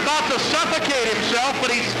Lemaire about to suffocate himself,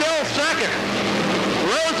 but he's still second.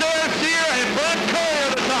 Rosaire Sear and Brent Courier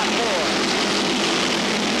the top 4.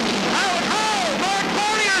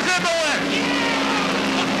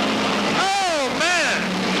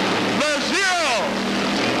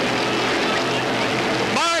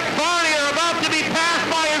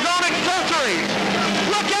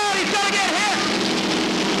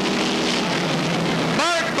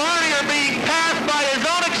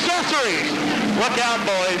 Series. Look out,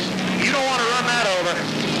 boys. You don't want to run that over.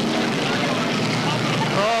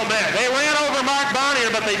 Oh, man. They ran over Mark Bonnier,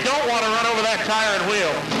 but they don't want to run over that tire and wheel.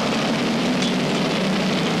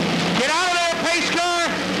 Get out of there, pace car.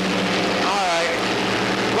 All right.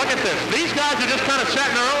 Look at this. These guys are just kind of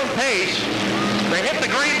setting their own pace. They hit the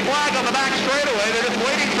green flag on the back straightaway. They're just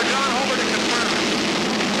waiting for John Homer to confirm it.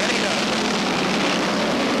 And he does.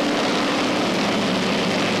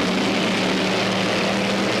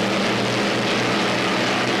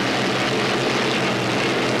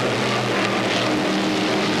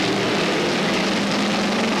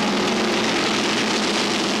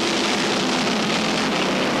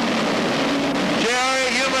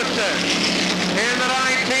 In the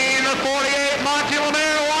 19, the 48, Monty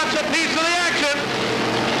Lemare wants a piece of the action.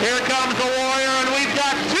 Here comes the Warrior, and we've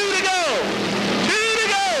got 2 to go. 2 to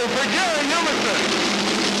go for Jerry Humiston.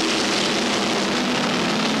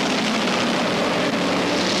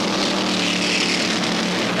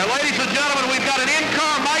 And ladies and gentlemen, we've got an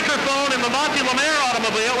in-car microphone in the Monty Lemare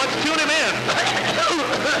automobile. Let's tune him in.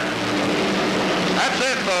 That's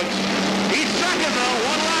it, folks. He's second, though.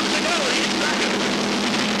 1 lap to go. He's second.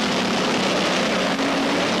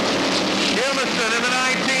 Humiston in the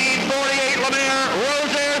 1948 Lemare,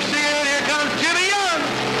 Rosaire Sears. Here comes Jimmy Young.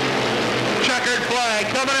 Checkered flag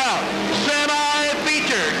coming out.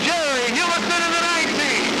 Semi-feature. Jerry Humiston in the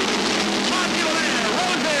 19. Monty Lemare,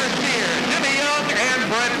 Rosaire Sears, Jimmy Young, and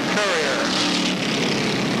Brent Courier.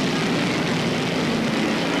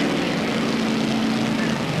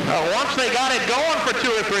 Once they got it going for 2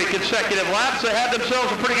 or 3 consecutive laps, they had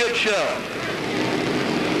themselves a pretty good show.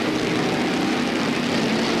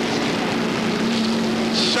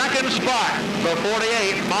 Second spot, the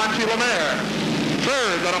 48, Monty Lemare.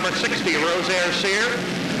 Third, the number 60, Rosaire Sears.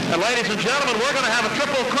 And ladies and gentlemen, we're going to have a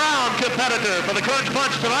Triple Crown competitor for the Crunch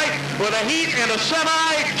Punch tonight with a heat and a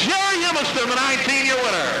semi. Jerry Humiston, the 19-year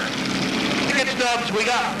winner. Ticket stubs, we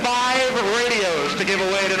got 5 radios to give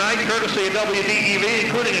away tonight, courtesy of WDEV,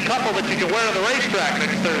 including a couple that you can wear to the racetrack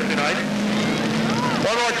next Thursday night.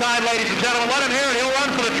 One more time, ladies and gentlemen, let him hear it. He'll run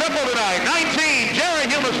for the triple tonight. 19, Jerry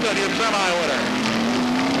Humiston, your semi-winner.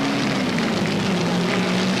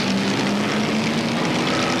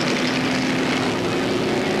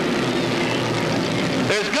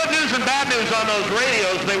 There's good news and bad news on those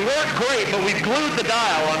radios. They work great, but we've glued the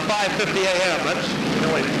dial on 5:50 a.m. That's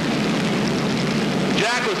really...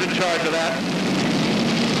 Jack was in charge of that.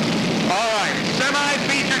 All right,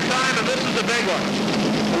 semi-feature time, and this is a big one.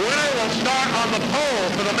 The winner will start on the pole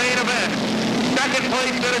for the main event. Second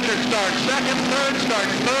place finisher starts second, third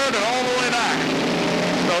starts third, and all the way back.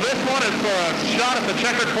 So this one is for a shot at the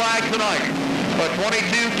checkered flag tonight. For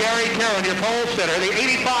 22, Gary Caron, your pole sitter. The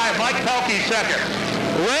 85, Mike Pelkey, second.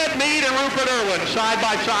 Red Mead and Rupert Irwin side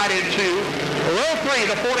by side in 2. Row 3,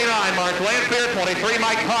 the 49, Mark Lanphier. 23,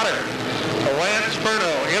 Mike Potter. Lance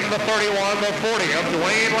Furno in the 31, the 40 of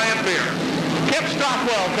Dwayne Lanphier. Kip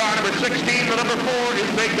Stockwell, car number 16, the number 4 is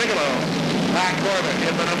Big Bigelow. Pat Corbett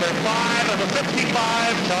in the number 5 of the 55,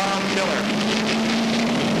 Tom Killer.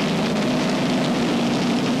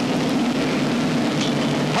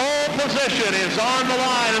 Pole position is on the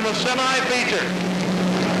line in the semi-feature.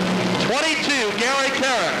 22, Gary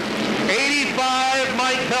Caron. 85,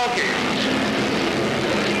 Mike Pelkey.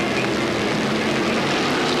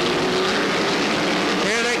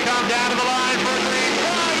 Here they come down to the line for a green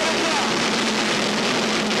flag.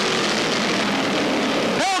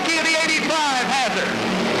 Pelkey in the 85 has it.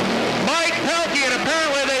 Mike Pelkey, and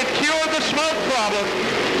apparently they've cured the smoke problem.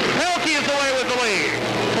 Pelkey is away with the lead.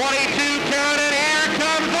 22, Caron, and here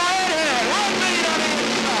comes the redhead. Red Mead on the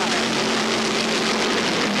inside.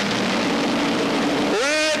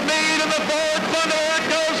 Red Mead in the forward Thunderbird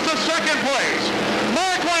goes to second place.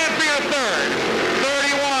 Mark Lanphier third.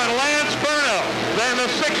 31, Lance Furno. Then the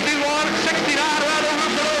 69 rather,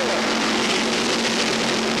 Rupert Irwin.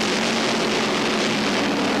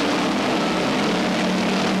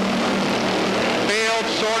 Field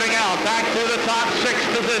sorting out. Back to the top 6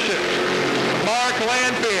 positions. Mark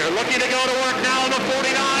Lanphier looking to go to work now in the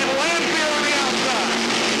 49. Lanphier on the outside.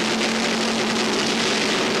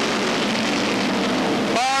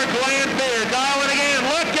 Mark Lanphier dialing again.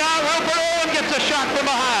 Look out. Rupert Irwin gets a shot from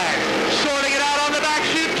behind. Sorting it out on the back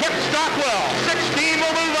chute. Kip Stockwell. 16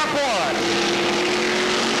 will move up 1.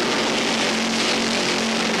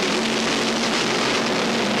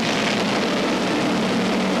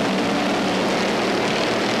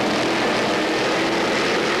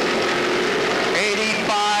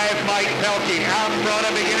 Mike Pelkey out front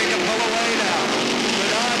and beginning to pull away now.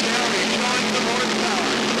 Bernard Downey showing some horsepower.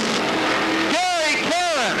 Gary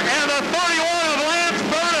Caron and the 31 of Lance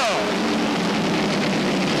Furno.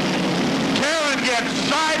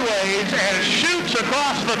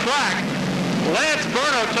 across the track. Lance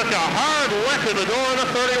Berno took a hard lick in the door of the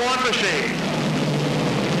 31 machine.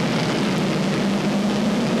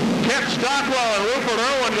 Kent Stockwell and Rupert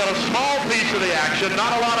Irwin got a small piece of the action.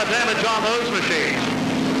 Not a lot of damage on those machines.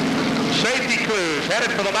 Safety crews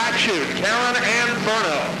headed for the back chute. Karen and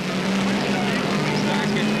Berno.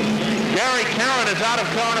 Gary Karen is out of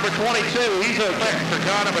car number 22. He's a pick for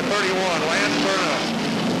car number 31, Lance Berno.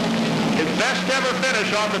 His best ever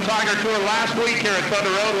finish on the Tiger Tour last week here at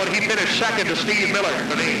Thunder Road when he finished second to Steve Miller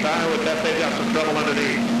beneath. I know that they've got some trouble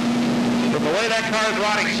underneath. From the way that car is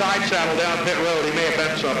riding side saddle down pit road, he may have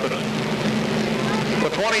been something.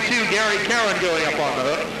 The 22, Gary Karen going up on the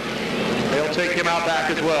hook. They'll take him out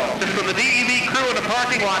back as well. From the DEV crew in the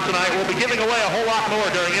parking lot tonight, we'll be giving away a whole lot more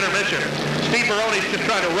during intermission. Steve Maroney's just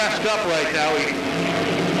trying to rest up right now.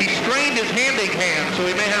 He strained his handing hand, so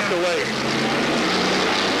he may have to wait.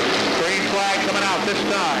 Green flag coming out this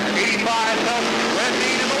time. 85 help, red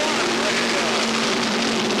bead in the one. Ready to go.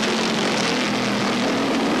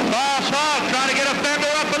 Boss Hogg trying to get a fender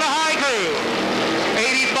up in the high groove.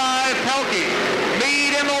 85 Pelkey.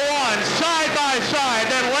 Mead in the one, side by side.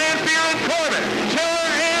 Then Lanphier and Corbett. Tiller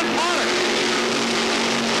and Potter.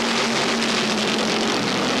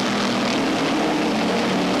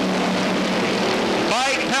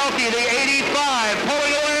 Mike Pelkey, the 85,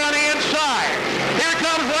 pulling away on the inside. Here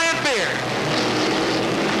comes Lanphier.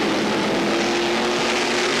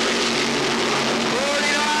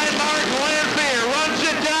 49, Mark Lanphier runs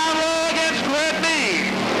it down low against Red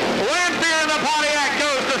Mead. Lanphier in the Pontiac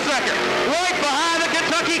goes to second. Right behind the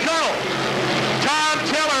Kentucky Colonel. Tom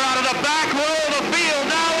Tiller out of the back row of the field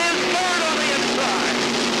now is third on the inside.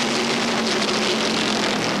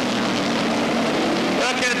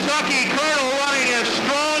 The Kentucky Colonel running as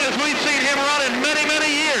strong as we've seen him run in many,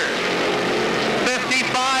 many years. 55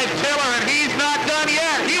 Tiller, and he's not done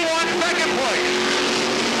yet. He won second place.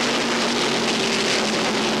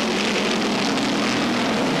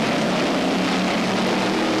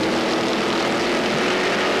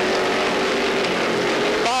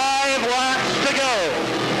 To go.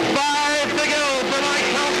 5 to go for Mike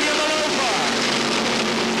Pelkey in the low five.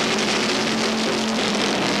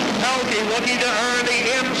 Pelkey looking to earn the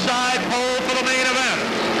inside pole for the main event.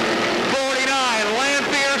 49,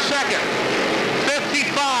 Lanphier second.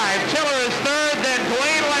 55, Tiller is third, then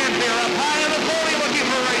Dwayne Lanphier up high in the 40 looking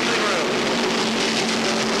for racing room.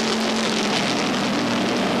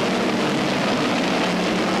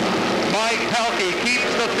 Mike Pelkey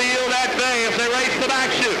keeps the field at bay as they race the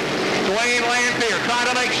back chute. Dwayne Lanphier trying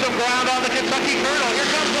to make some ground on the Kentucky Colonel. Here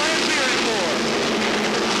comes Lanphier in fourth.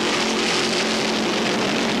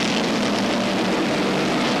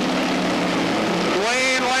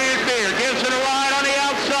 Dwayne Lanphier gives it a ride on the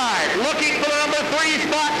outside. Looking for the number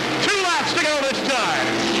 3 spot. 2 laps to go this time.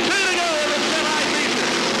 2 to go in the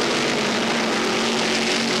semi-feature.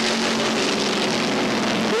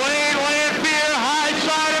 Dwayne Lanphier high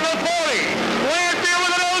side of the 40. Lanphier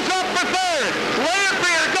with a nose up for third.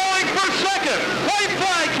 Lanphier going for second. White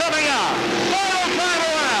flag coming out. Final time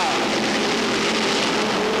around.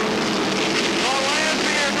 The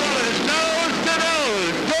Lanphier brothers nose to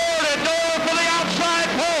nose. Door to door for the outside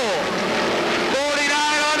pole. 49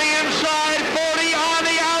 on the inside, 40 on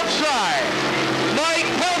the outside. Mike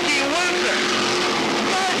Pelkey wins it.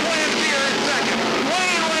 Mark Lanphier is second.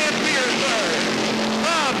 Wayne Lanphier third.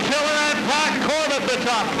 Tom Tiller and Pat Corbett the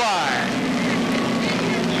top 5.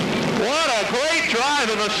 What a great drive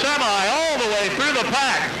in the semi all the way through the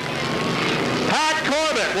pack. Pat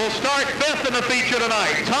Corbett will start 5th in the feature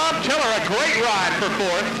tonight. Tom Tiller, a great ride for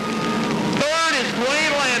 4th. 3rd is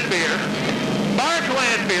Dwayne Lanphier. Mark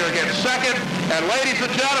Lanphier gets 2nd. And ladies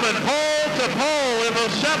and gentlemen, pole to pole in the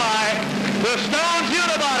semi, the Stones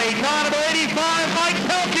Unibody, car number 85, Mike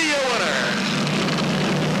Pelkey, your winner.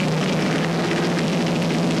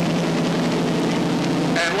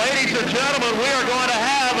 And ladies and gentlemen, we are going to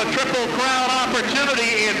have a Triple Crown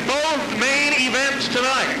opportunity in both main events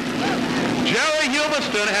tonight. Jerry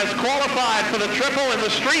Humiston has qualified for the triple in the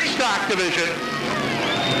street stock division.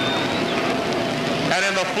 And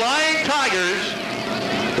in the Flying Tigers,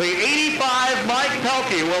 the 85 Mike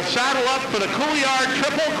Pelkey will saddle up for the Couillard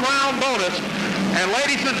Triple Crown bonus. And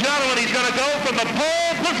ladies and gentlemen, he's going to go from the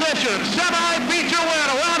pole position. Semi-feature win.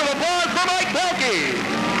 A round of applause for Mike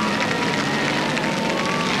Pelkey.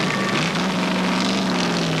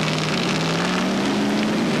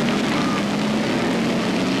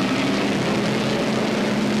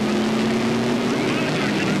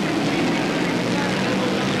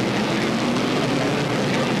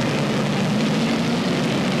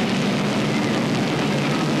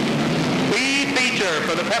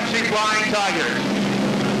 For the Pepsi Flying Tigers.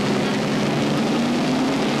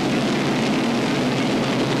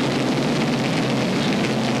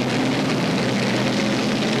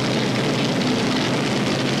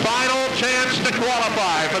 to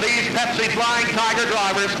qualify. For these Pepsi Flying Tiger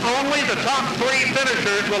drivers, only the top 3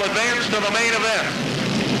 finishers will advance to the main event.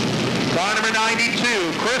 Car number 92,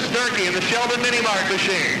 Chris Durkee in the Sheldon Mini Mart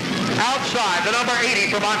machine. Outside, the number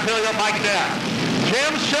 80 from Montpelier, Mike Knapp.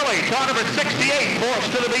 Jim Silly, car number 68,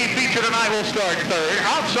 forced to the lead feature tonight, will start third.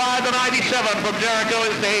 Outside, the 97 from Jericho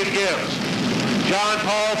is Dave Gibbs. John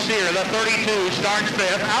Paul Sear, the 32, starts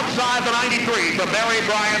fifth. Outside, the 93 from Barry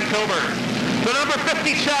Brian Coburn. The number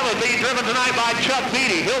 57 being driven tonight by Chuck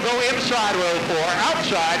Beatty. He'll go inside row 4.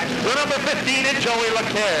 Outside, the number 15 is Joey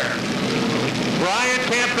LeClaire. Brian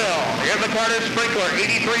Campbell in the Carter Sprinkler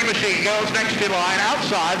 83 machine goes next in line.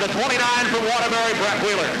 Outside, the 29 from Waterbury, Brett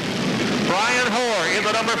Wheeler. Brian Hoare in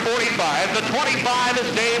the number 45. The 25 is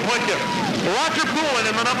Dave Whitcomb. Roger Poulin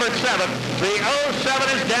in the number 7. The 07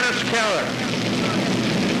 is Dennis Keller.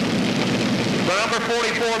 The number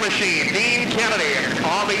 44 machine, Dean Kennedy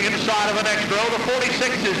on the inside of the next row. The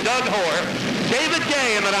 46 is Doug Hoare. David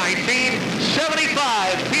Gay in the 19,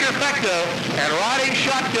 75, Peter Fecto, and riding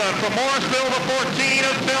shotgun from Morrisville, the 14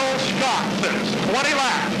 of Phil Scott. 20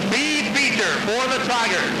 lap speed feature for the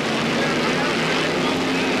Tigers.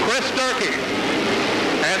 Chris Durkee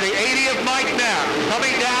and the 80 of Mike Knapp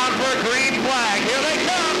coming down for a green flag. Here they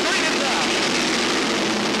come, green is out.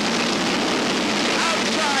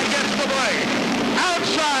 Outside gets the break.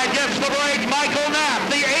 Outside gets the break, Michael Knapp,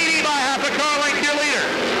 the 80 by half a car length, your leader.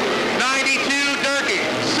 92, Durkee.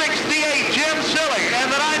 68, Jim Silly.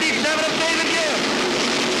 And the 97 of David Gibbs.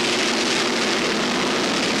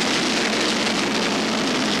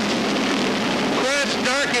 Chris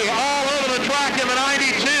Durkee all over the track in the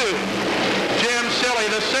 92. Jim Silly,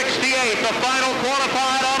 the 68, the final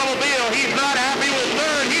qualified automobile. He's not happy with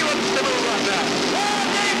third. He looks to move on that. Oh,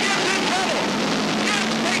 Dave Gibbs in trouble.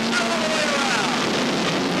 Gibbs takes it all the way around.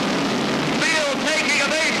 Field taking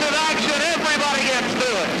evasive action. Everybody gets to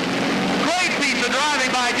it. Great piece of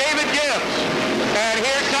driving by David Gibbs. And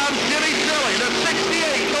here comes Jimmy Silly, the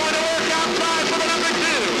 68, going to work outside for the number 2.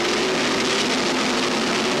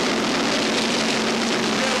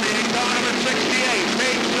 Silly, car number 68,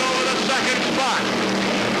 takes over the second spot.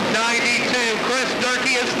 92, Chris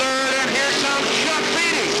Durkee is third, and here comes Chuck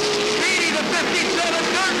Beatty. Beatty, the 57,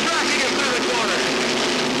 dirt tracking it through the corner.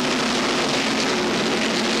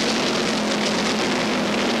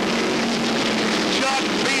 Chuck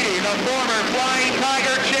Beatty, the former Flying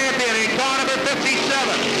Tiger champion in car number 57.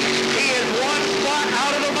 He is one spot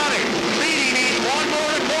out of the money. Beatty needs one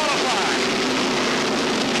more to qualify.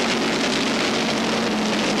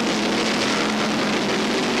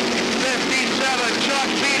 57, Chuck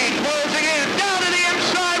Beatty closing in. Down to the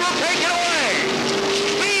inside, will take it away.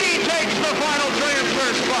 Beatty takes the final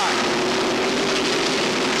transfer spot.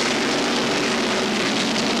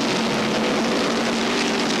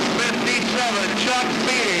 57, Chuck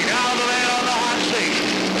Beatty, now the man on the hot seat.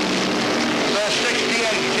 The 68,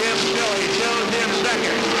 Jim Silly, shows in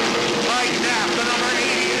second. Mike Knapp, the number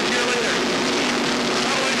 80, is your leader.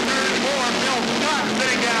 Oh, in turn 4, Phil Scott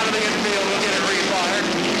sitting down to the infield will get it refired.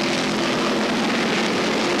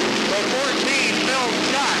 The 14, Phil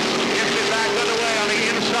Scott, gets it back underway on the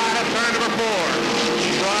inside of turn number 4.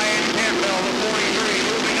 Brian Campbell, the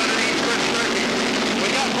 43, moving underneath Chris Durkee. We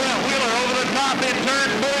got Brett Wheeler over the top in turn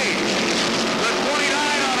 3. The 29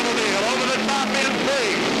 automobile over the top in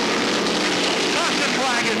 3. Caution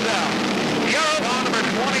flag is out. Europe on number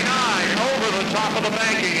 29 over the top of the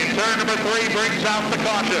banking in turn number 3 brings out the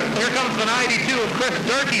caution. Here comes the 92 of Chris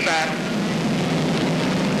Durkee back.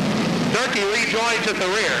 Durkee rejoins at the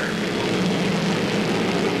rear.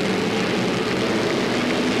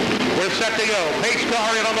 We're set to go. Pace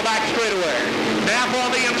car in on the back straightaway. Knapp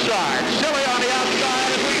on the inside. Silly on the outside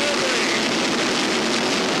as we go green.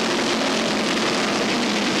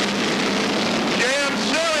 Jim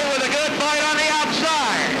Silly with a good fight on the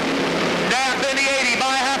outside. Knapp in the 80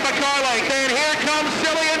 by half a car length. And here comes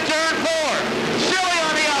Silly in turn 4. Silly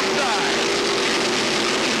on the outside.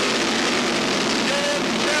 Jim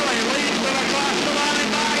Silly leads them across the line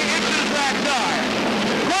by inches that time.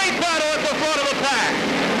 Great battle at the front of the pack.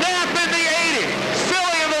 Knapp in the 80.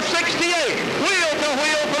 Silly in the 68. Wheel to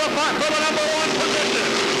wheel for the number 1 position.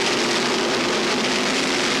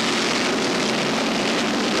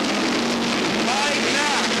 Mike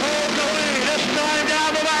Knapp pulls away, this time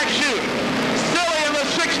down the back chute. Silly in the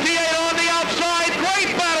 68 on the outside. Great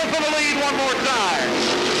battle for the lead one more time.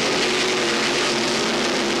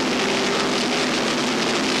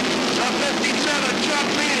 The 57, Chuck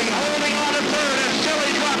Beatty, holding on to third as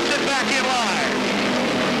Silly drops it back in line.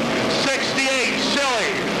 68, Silly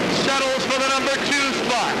settles for the number 2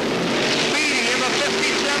 spot. Beatty in the 57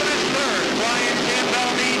 is third. Brian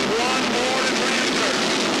Campbell needs one more to transfer.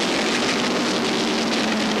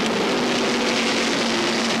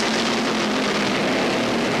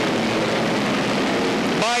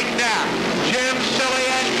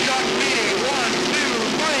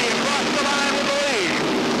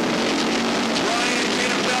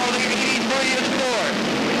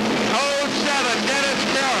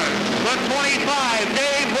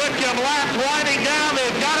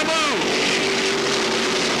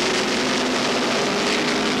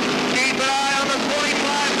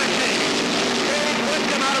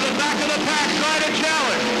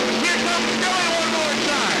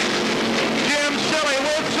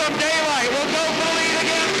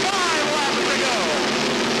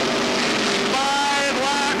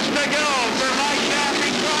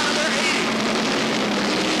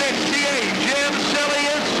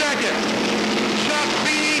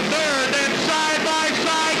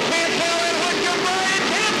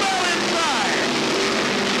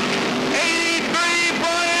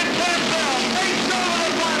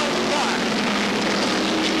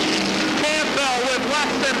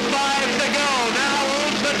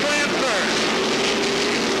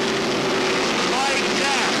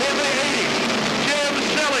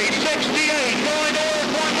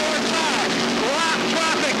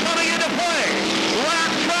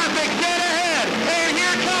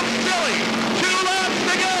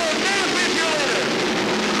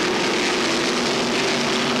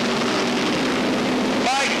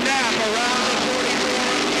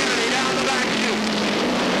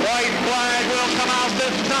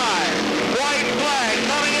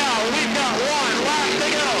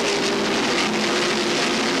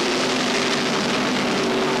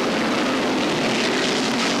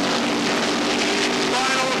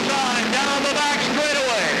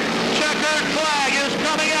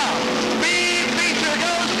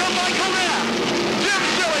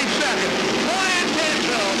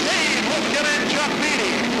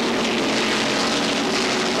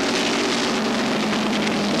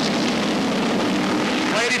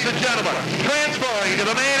 way to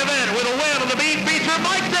the main event with a win on the beat feature,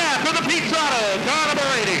 Mike Knapp for the Pizzato, car number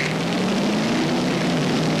 80.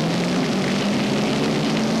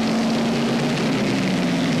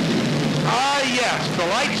 Yes, the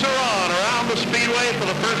lights are on around the Speedway for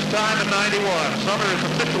the first time in 91. Summer is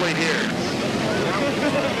officially here.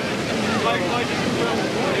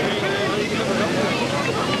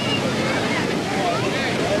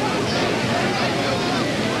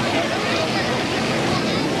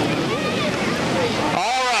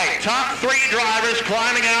 All right, top three drivers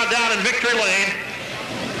climbing out down in Victory Lane.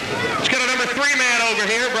 Let's get a number 3 man over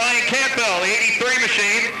here, Brian Campbell, the 83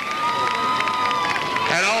 machine.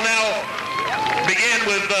 And I'll now begin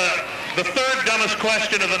with the third dumbest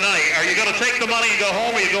question of the night. Are you going to take the money and go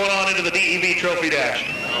home, or are you going on into the DEV Trophy Dash?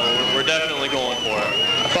 We're definitely going for it.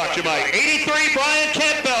 I thought you might. 83, Brian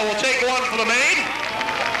Campbell will take one for the main.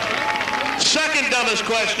 Second dumbest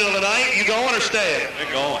question of the night. You going or staying?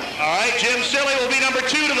 We're going. All right, Jim Silly will be number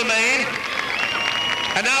 2 to the main.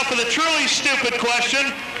 And now for the truly stupid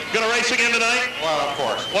question. Going to race again tonight? Well, of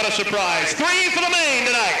course. What a surprise. 3 for the main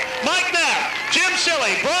tonight. Mike Knapp, Jim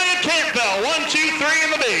Silly, Brian Campbell, 1, 2, 3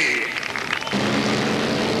 in the B.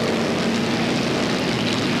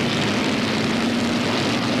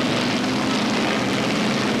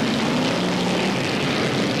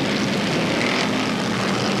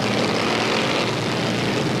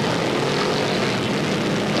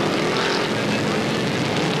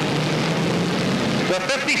 The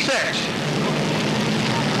 56.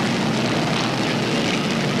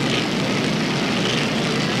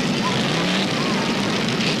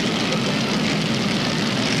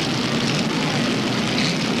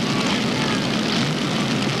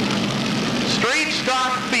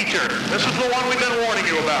 This is the one we've been warning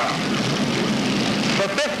you about.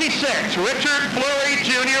 The 56, Richard Fleury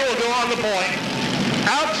Jr. will go on the point.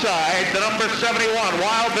 Outside, the number 71,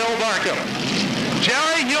 Wild Bill Barkham.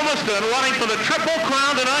 Jerry Humiston running for the Triple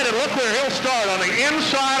Crown tonight, and look where he'll start on the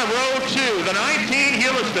inside of row 2, the 19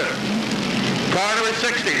 Humiston. Car number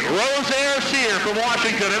 60, Rosaire Sear from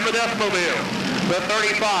Washington in the Deathmobile. The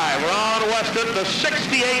 35, Ron Weston. The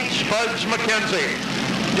 68, Spuds McKenzie.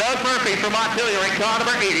 Doug Murphy from Artillery, car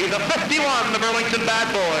number 80. The 51, the Burlington Bad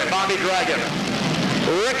Boy, Bobby Dragon.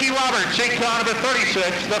 Ricky Roberts, in car number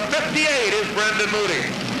 36. The 58 is Brendan Moody.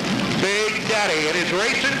 Big Daddy and his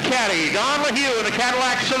racing caddy, Don LaHue in the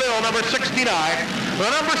Cadillac Seville, number 69. The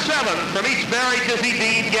number 7 from East Barre, Dizzy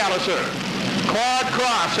Dean Galliser. Claude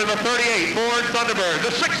Cross in the 38, Ford Thunderbird.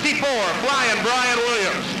 The 64, Flying Brian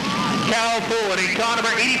Williams. Cal Poole in car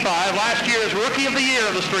number 85, last year's Rookie of the Year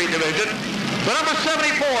of the Street Division. The number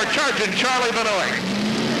 74, Charging Charlie Benoit.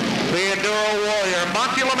 The Enduro Warrior,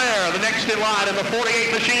 Monty Lemaire, the next in line in the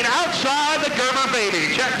 48 machine, outside the Gerber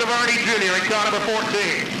Baby, Chet DeVarney Jr. in car number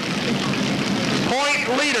 14. Point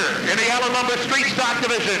leader in the yellow number street stock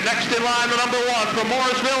division, next in line the number 1 from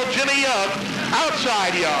Mooresville, Jimmy Young,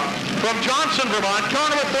 outside Young. From Johnson, Vermont, car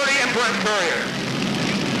number 30, and Brent Courier.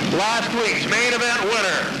 Last week's main event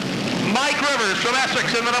winner, Mike Rivers from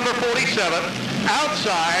Essex in the number 47.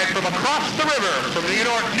 Outside from across the river from New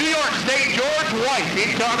York State, George White in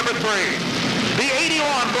car number 3. The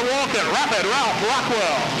 81 from Walton, Rapid Ralph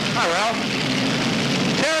Rockwell. Hi, Ralph.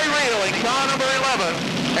 Terry Reel in car number 11.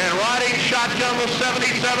 And riding shotgun with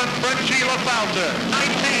 77, Frenchie LaFountain.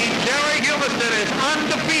 19, Jerry Humiston is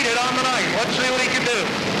undefeated on the night. Let's see what he can do.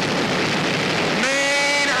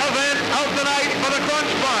 Main event of the night for the Crunch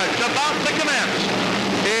Bunch, about to commence.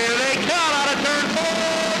 Here they come out of turn 4.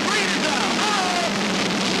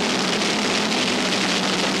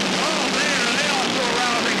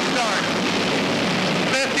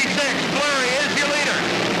 Fleury is your leader.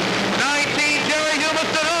 19, Jerry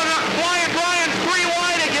Humiston. Oh, no, Flying Brian's 3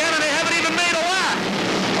 wide again, and they haven't even made a lap.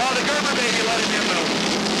 Oh, the Gerber Baby let him in, though.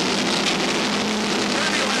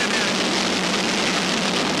 Gerber let him in.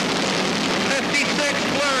 56,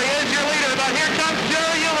 Fleury is your leader, but here comes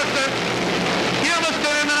Jerry Humiston.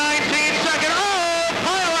 Humiston in the 19 second. Oh,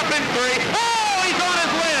 pile up in 3. Oh, he's on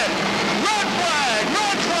his lid. Red flag,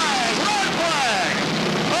 red flag, red flag.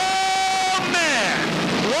 Oh, man.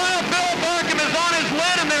 Wild Bill Barkham is on his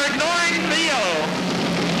lid, and they're ignoring the yellow.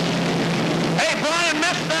 Hey, Brian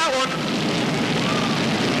missed that one.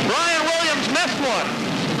 Brian Williams missed one.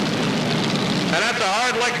 And that's a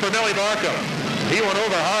hard lick for Millie Barkham. He went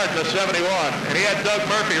over hard to 71, and he had Doug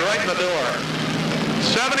Murphy right in the door.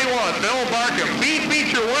 71, Bill Barkham,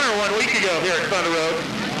 feature winner 1 week ago here at Thunder Road.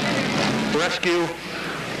 Rescue,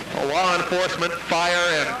 law enforcement, fire,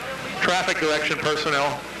 and traffic direction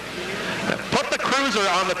personnel. Put the cruiser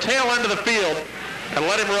on the tail end of the field and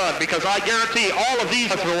let him run, because I guarantee all of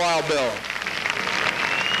these are for Wild Bill.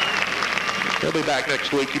 He'll be back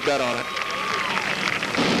next week. You bet on it.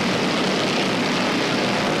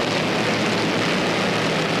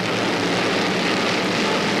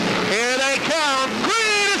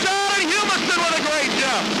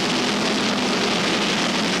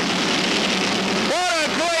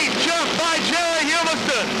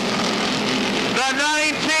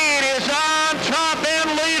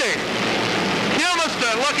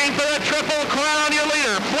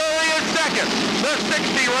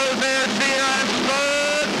 Rosaire, Sear, and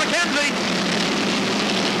Spud McKenzie.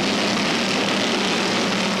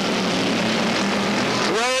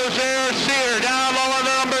 Rosaire, Sear down low on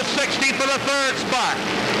the number 60 for the third spot.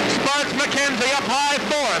 Spuds McKenzie up high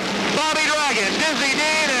fourth. Bobby Dragon, Dizzy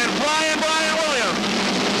Dean, and Flying Brian Williams.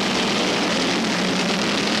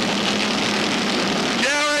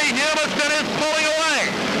 Jerry Humiston is pulling away.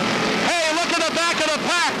 Hey, look at the back of the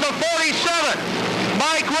pack, the 47.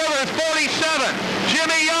 Mike Rivers, 47.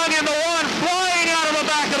 Jimmy Young in the one, flying out of the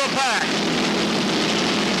back of the pack.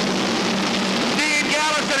 Dean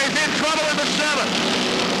Gallison is in trouble in the 7th.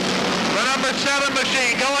 The number 7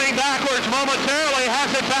 machine going backwards momentarily, has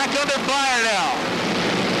it back under fire now.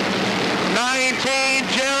 19,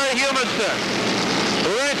 Jerry Humiston.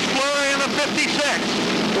 Rich Fleury in the 56.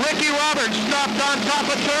 Ricky Roberts stopped on top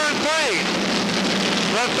of turn 3.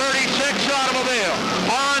 The 36 automobile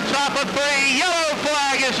on top of 3. Yellow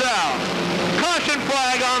flag is out. Caution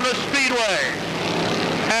flag on the speedway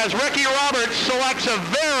as Ricky Roberts selects a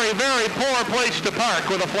very, very poor place to park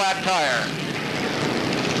with a flat tire.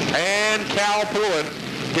 And Cal Pullen,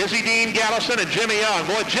 Dizzy Dean Gallison, and Jimmy Young.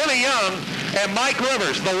 Boy, Jimmy Young and Mike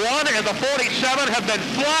Rivers, the 1 and the 47, have been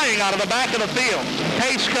flying out of the back of the field.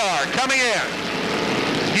 Pace car coming in.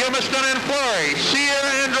 Humiston and Fleury, Sear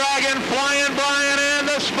and Dragon, Flying Brian, and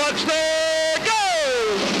the Spudster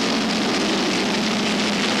goes!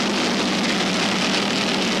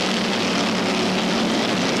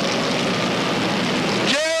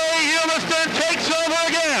 Jerry Humiston takes over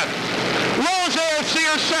again. Rosaire,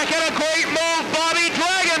 Sear second, a great move. Bobby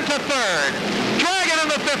Dragon to third. Dragon in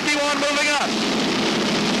the 51 moving up.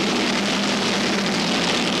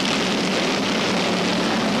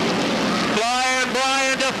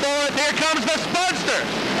 Brian to fourth. Here comes the Spudster.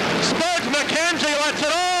 Spuds McKenzie lets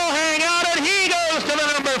it all hang out, and he goes to the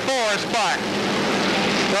number 4 spot.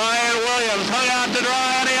 Brian Williams hung out to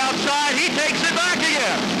dry on the outside. He takes it back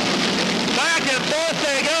again. Back and forth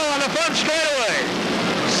they go on the front straightaway.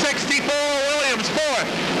 64 Williams fourth,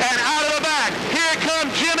 and out of the back, here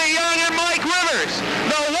come Jimmy Young and Mike Rivers.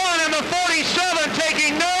 The 1 and the 47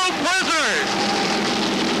 taking no prisoners.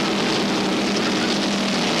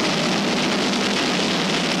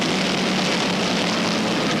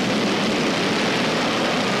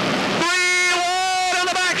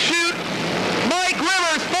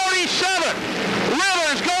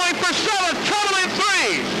 Rivers going for 7th, trouble in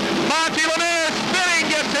 3. Monty Lemaire spinning,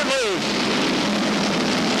 gets it loose.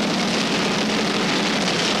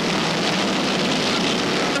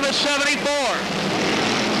 In the 74.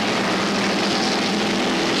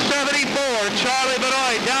 74, Charlie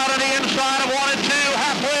Benoit down on the inside of 1 and 2,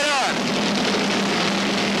 halfway done.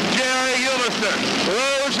 Jerry Humiston,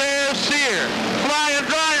 Rosaire, Sear, Flying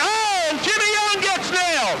Dry. Oh, Jimmy Young gets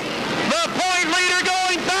nailed. The point leader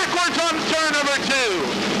going backwards on turn number 2.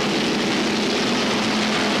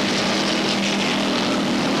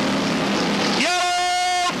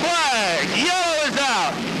 Yellow flag. Yellow is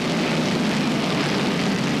out.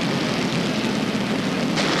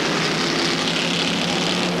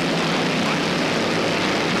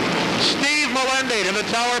 Steve Melende to the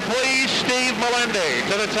tower, please. Steve Melende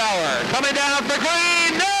to the tower. Coming down for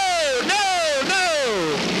green. No.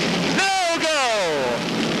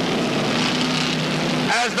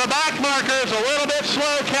 As the back marker is a little bit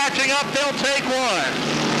slow catching up, they'll take 1.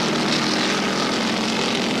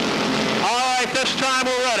 All right, this time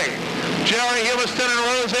we're ready. Jerry Humiston and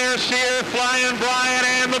Rosaire, Sear, Flying Brian,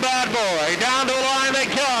 and the bad boy. Down to the line they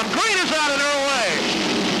come. Green is out of their way.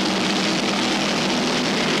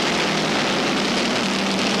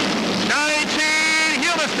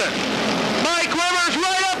 Humiston. Mike Rivers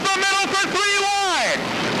right up the middle for 3 wide.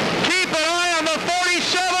 Keep an eye on the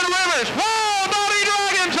 47 Rivers. Whoa, Bobby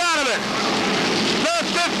Dragon's out of it. The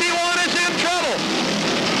 51 is in trouble.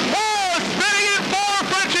 Whoa, spinning in 4,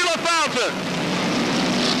 Frenchie LaFountain.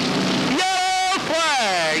 Yellow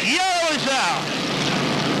flag. Yellow is out.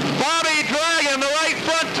 Bobby Dragon, the right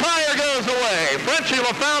front tire goes away. Frenchie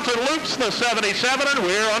LaFountain loops the 77, and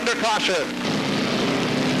we're under caution.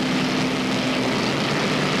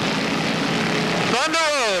 Thunder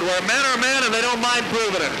Road, where men are men and they don't mind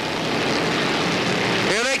proving it.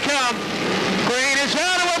 Here they come. Green is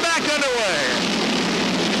out and we're back underway.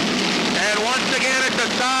 And once again, it's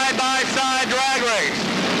a side-by-side drag race.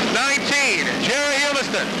 19, Jerry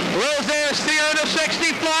Humiston. Rosaire, Sear in the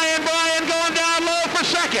 60, Flying Brian going down low for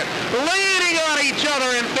second. Leading on each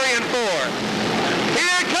other in 3 and 4.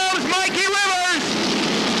 Here comes Mikey Rivers.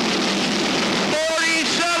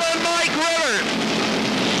 47, Mike Rivers.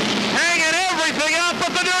 Hanging everything up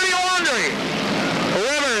but the dirty laundry.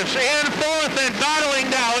 Rivers in 4th and battling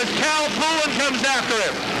now as Cal Pullen comes after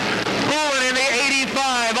him. Pullen in the 85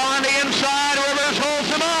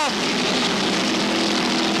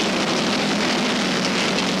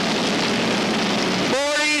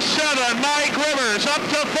 up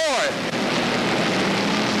to fourth.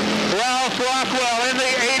 Ralph Rockwell in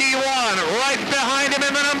the 81, right behind him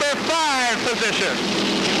in the number 5 position.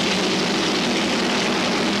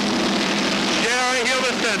 Jerry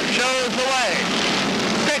Humiston shows the way.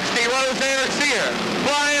 60, Rosaire Sear,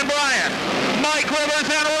 Brian Bryant, Mike Rivers,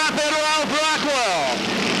 and Rapid Ralph Rockwell.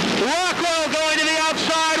 Rockwell going to the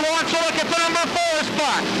outside, wants to look at the number 4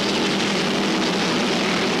 spot.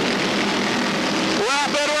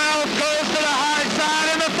 Rapid Ralph goes to the high side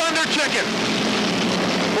in the Thunder Chicken.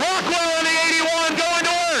 Rockwell in the 81 going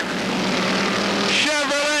to work.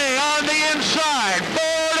 Chevrolet on the inside,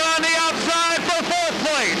 Ford on the outside for 4th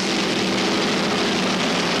place.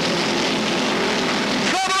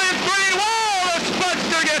 Trouble in 3, whoa, the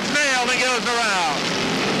Spudster gets nailed and goes around.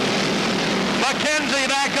 McKenzie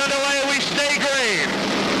back underway, we stay green.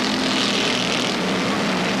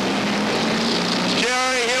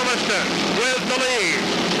 Jerry Humiston with the lead.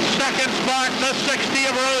 Second spot, the 60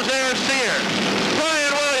 of Rosaire Sear.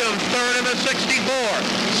 Brian Williams, third in the 64.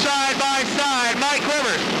 Side by side, Mike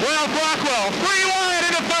Rivers, Ralph Rockwell, 3 wide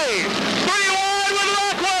into fade. 3 wide with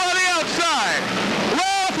Rockwell on the outside.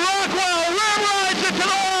 Ralph Rockwell rim rides it to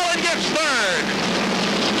the wall and gets third.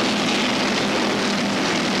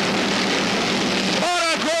 What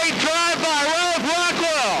a great drive by Ralph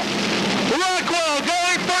Rockwell. Rockwell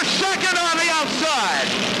going for second on the outside.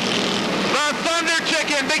 The Thunder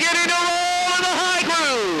Chicken beginning to roll in the high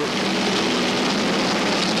groove.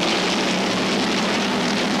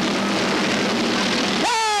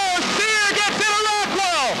 Whoa, Sear gets into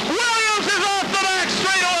Rockwell. Williams is off the back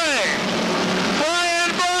straight away.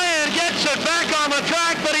 Brian Bryant gets it back on the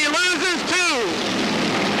track, but he loses 2.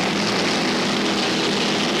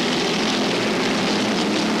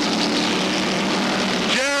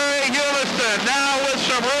 Jerry Humiston now with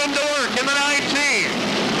some room to work in the 19.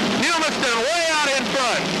 Humiston way out in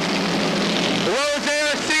front.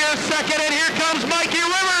 Rosaire Sear second, and here comes Mikey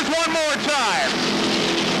Rivers one more time.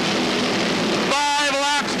 5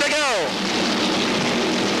 laps to go.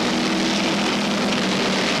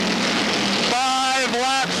 5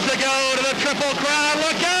 laps to go to the Triple Crown.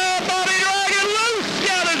 Look out, Bobby Dragon loose,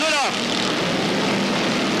 gathers it up.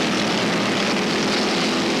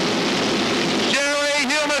 Jerry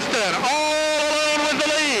Humiston all alone with the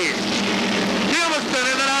lead. Humiston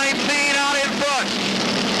in the 19 out in front.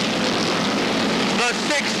 The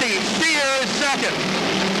 60, Sear is second.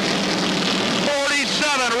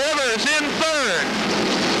 47, Rivers in third.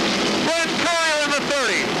 Brent Courier in the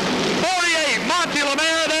 30. 48, Monty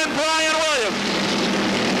LeMaire, then Brian Williams.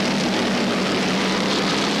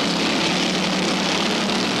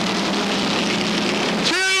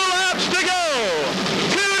 Two laps to go.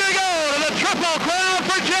 2 to go to the Triple Crown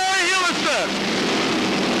for Jerry Humiston.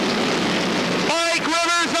 Mike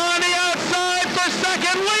Rivers on the outside for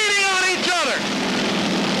second, leading on each other.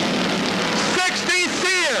 60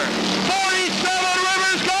 Sear, 47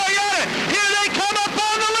 Rivers going at it. Here they come up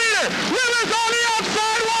on the leader. Rivers on the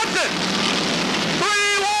outside wants it.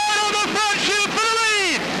 3 wide on the front chute for the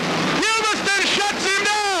lead. Humiston shuts him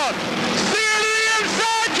down. Sear to the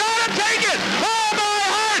inside, trying to take it. Oh my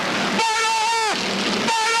heart! Final lap!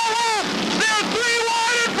 Final lap! They're 3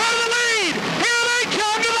 wide in front of the lead. Here they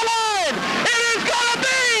come to the line. It is gonna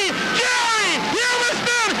be Jerry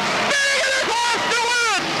Humiston spinning it across to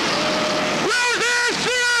win. Rosaire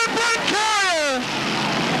Sear and Brent Courier.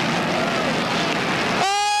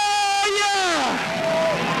 Oh yeah!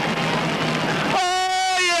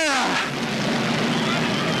 Oh yeah!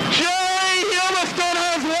 Jerry Humiston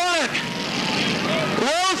has won it.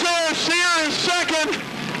 Rosaire Sear is second,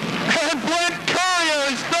 and Brent Courier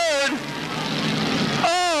is third.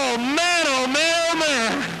 Oh man, oh man, oh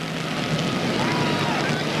man.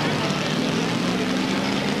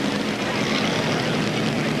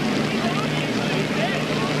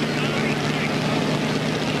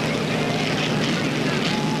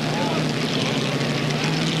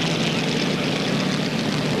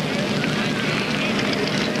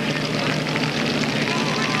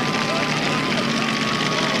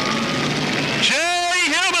 Jerry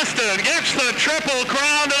Humiston gets the Triple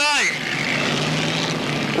Crown tonight.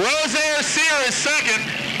 Rosaire Sear is second.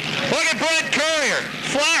 Look at Brent Courier.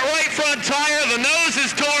 Flat right front tire. The nose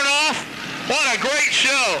is torn off. What a great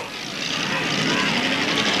show.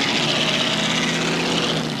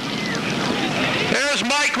 There's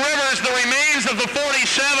Mike Rivers, the remains of the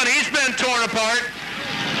 47. He's been torn apart.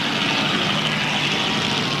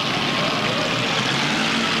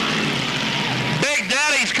 Big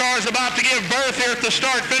Daddy's car is about to give birth here at the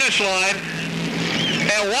start-finish line.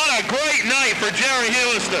 And what a great night for Jerry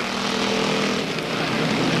Humiston.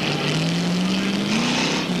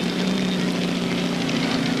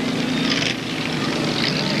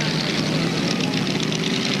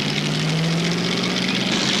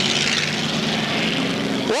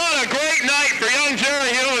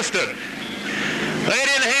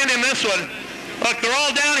 they're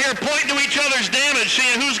all down here pointing to each other's damage,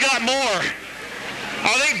 seeing who's got more.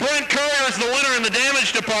 I think Brent Courier is the winner in the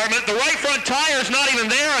damage department. The right front tire's not even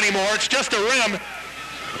there anymore. It's just a rim.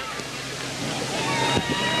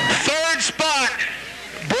 Third spot,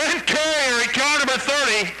 Brent Courier in car number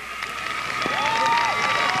 30.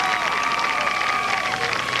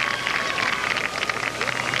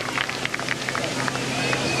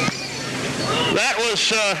 That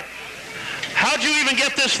was, how'd you even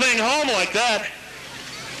get this thing home like that?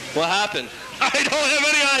 What happened? I don't have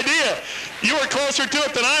any idea. You were closer to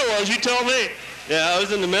it than I was, you told me. Yeah, I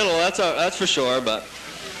was in the middle, that's for sure, but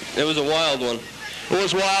it was a wild one. It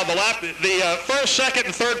was wild. The first, second,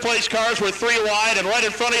 and third place cars were 3 wide, and right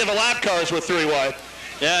in front of you, the lap cars were 3 wide.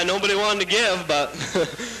 Yeah, nobody wanted to give, but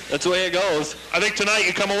that's the way it goes. I think tonight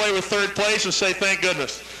you come away with third place and say, thank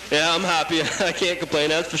goodness. Yeah, I'm happy. I can't complain,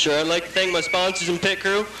 that's for sure. I'd like to thank my sponsors and pit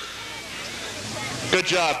crew. Good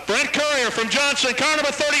job. Brent Courier from Johnson, car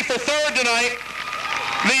number 30 for third tonight.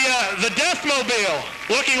 The Deathmobile,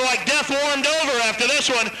 looking like death warmed over after this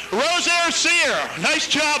one. Rosaire Sear, nice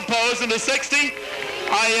job, Pose, in the 60.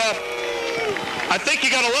 I think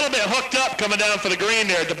you got a little bit hooked up coming down for the green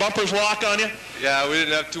there. Did the bumpers lock on you? Yeah, we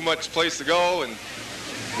didn't have too much place to go, and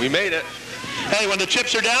we made it. Hey, when the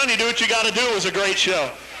chips are down, you do what you got to do. It was a great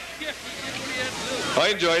show. I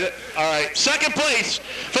enjoyed it. All right, second place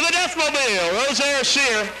for the Deathmobile, Rosaire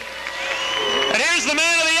Sear. And here's the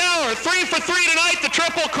man of the hour, 3 for 3 tonight, the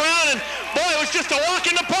Triple Crown, and boy, it was just a walk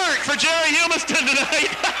in the park for Jerry Humiston tonight.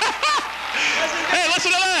 Hey,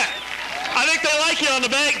 listen to that. I think they like you on the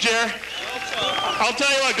bank, Jerry. I'll tell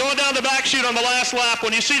you what, going down the back chute on the last lap,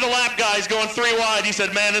 when you see the lap guys going 3 wide, he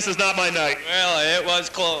said, man, this is not my night. Well, it was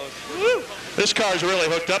close. Woo. This car's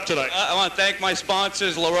really hooked up tonight. I want to thank my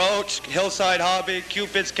sponsors, LaRoche, Hillside Hobby,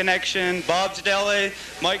 Cupid's Connection, Bob's Deli,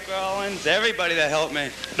 Mike Rollins, everybody that helped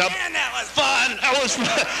me. Now, man, that was fun. That was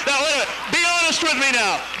fun. Now, wait a minute. Be honest with me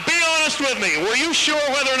now. Be honest with me. Were you sure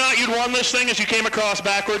whether or not you'd won this thing as you came across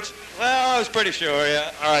backwards? Well, I was pretty sure,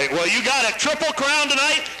 yeah. All right, well, you got a Triple Crown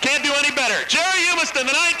tonight. Can't do any better. Jerry Humiston,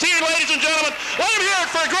 the 19, ladies and gentlemen. Let him hear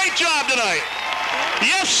it for a great job tonight.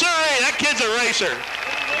 Yes, sir. That kid's a racer.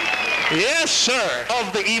 Yes, sir.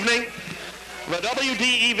 Of the evening, the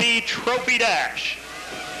WDEV Trophy Dash.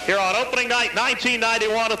 Here on opening night,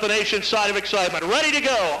 1991 at the nation's side of excitement. Ready to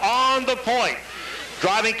go on the point.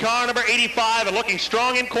 Driving car number 85 and looking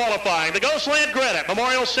strong in qualifying. The Ghostland Granite,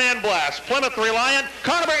 Memorial Sandblast, Plymouth Reliant.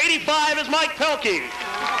 Car number 85 is Mike Pelkey.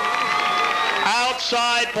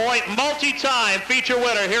 Outside point, multi-time feature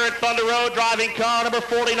winner here at Thunder Road, driving car number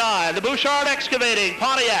 49. The Bouchard Excavating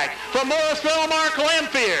Pontiac from Morrisville, Mark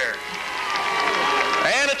Lanphier.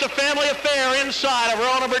 And it's a family affair inside of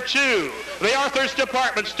row number 2. The Arthur's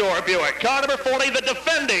Department Store Buick. Car number 40, the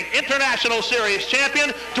defending International Series champion,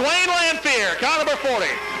 Dwayne Lanphier, car number 40.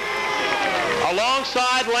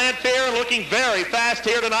 Alongside Lanphier, looking very fast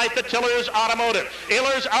here tonight, the Tillers Automotive.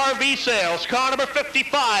 Iller's RV Sales, car number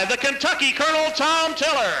 55, the Kentucky Colonel Tom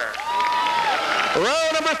Tiller. Row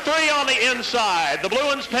number 3 on the inside, the Blue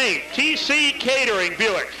Ones Paint, TC Catering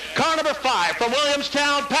Buick. Car number 5 from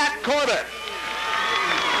Williamstown, Pat Corbett.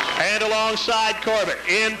 And alongside Corbett,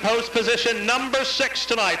 in post position number 6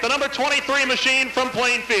 tonight, the number 23 machine from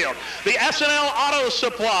Plainfield, the S&L Auto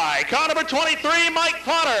Supply, car number 23, Mike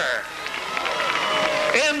Potter.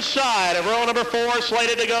 Inside of row number 4,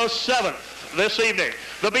 slated to go 7th this evening,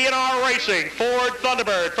 the B&R Racing Ford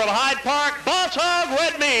Thunderbird from Hyde Park, Boss Hog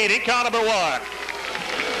Red Mead in car number 1.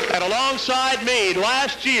 And alongside Meade,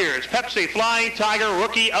 last year's Pepsi Flying Tiger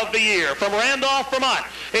Rookie of the Year from Randolph, Vermont.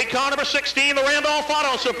 In car number 16, the Randolph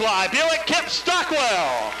Auto Supply, Buick Kip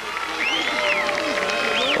Stockwell.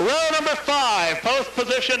 Row number 5, post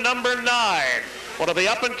position number 9. One of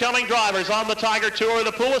the up-and-coming drivers on the Tiger Tour,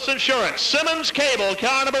 the Poulos Insurance, Simmons Cable,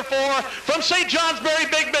 car number 4 from St. Johnsbury,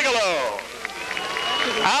 Big Bigelow.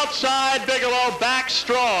 Outside Bigelow, back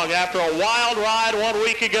strong after a wild ride 1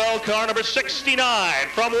 week ago, car number 69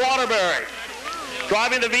 from Waterbury.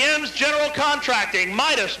 Driving the Vienne's General Contracting,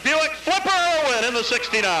 Midas Buick Flipper Irwin in the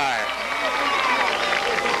 69.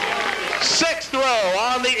 6th row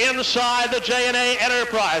on the inside, the J&A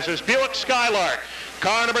Enterprises, Buick Skylark.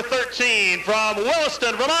 Car number 13 from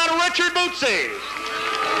Williston, Vermont, Richard Bootsy.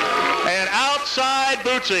 And outside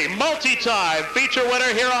Bootsy, multi-time feature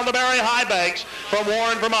winner here on the Barre High Banks from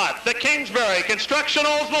Warren, Vermont. The Kingsbury Construction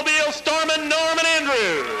Oldsmobile Stormin' Norman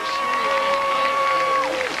Andrews.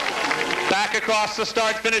 Back across the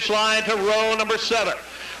start-finish line to row number 7.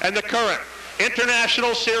 And the current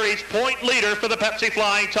International Series point leader for the Pepsi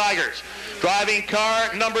Flying Tigers. Driving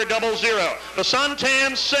car number 00, the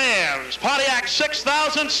Suntan Sands Pontiac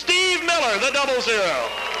 6000, Steve Miller, the 00.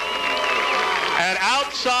 And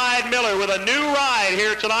outside Miller with a new ride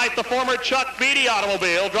here tonight, the former Chuck Beatty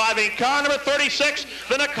automobile, driving car number 36,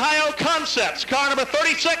 the Nakayo Concepts, car number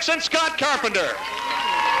 36, and Scott Carpenter.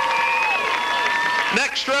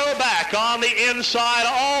 Next row back on the inside,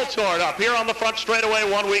 all torn up here on the front straightaway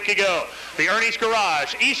 1 week ago. The Ernie's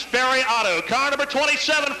Garage, East Barre Auto, car number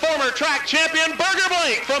 27, former track champion Burger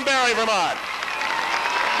Blake from Barre, Vermont.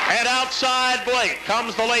 And outside Blake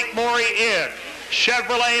comes the Lake Maury Inn.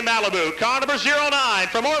 Chevrolet Malibu, car number 09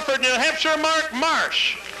 from Orford, New Hampshire, Mark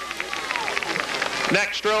Marsh.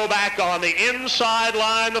 Next row back on the inside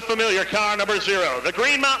line, the familiar car number 0. The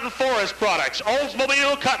Green Mountain Forest Products,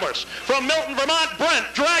 Oldsmobile Cutlass from Milton, Vermont,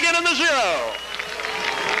 Brent Dragon in the 0.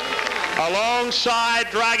 Alongside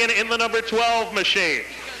Dragon in the number 12 machine.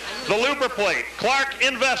 The Looper Plate, Clark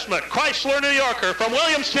Investment, Chrysler New Yorker from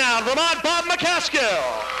Williamstown, Vermont, Bob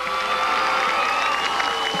McCaskill.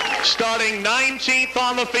 Starting 19th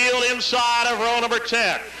on the field inside of row number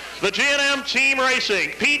 10. The G&M Team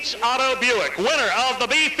Racing, Pete's Auto Buick, winner of the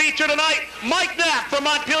B feature tonight, Mike Knapp from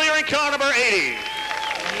Montpelier in car number 80.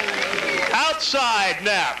 Outside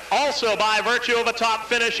Knapp, also by virtue of a top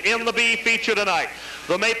finish in the B feature tonight,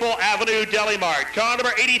 the Maple Avenue Deli Mart, car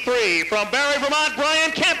number 83 from Barre, Vermont,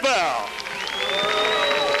 Brian Campbell.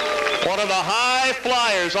 One of the high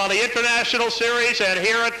flyers on the International Series and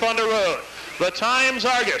here at Thunder Road. The Times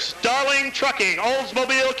Argus, Darling Trucking,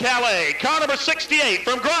 Oldsmobile Calais, car number 68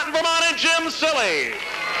 from Groton, Vermont, and Jim Silly.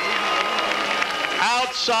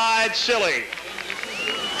 Outside Silly,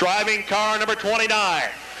 driving car number 29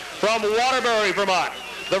 from Waterbury, Vermont,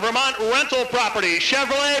 the Vermont Rental Property,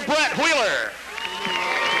 Chevrolet Brett Wheeler.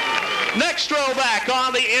 Next row back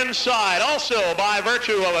on the inside, also by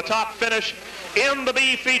virtue of a top finish in the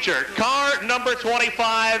B feature, car number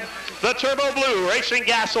 25, the Turbo Blue Racing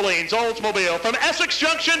Gasolines Oldsmobile from Essex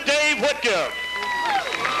Junction, Dave Whitcomb.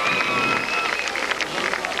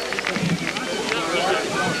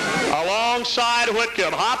 Alongside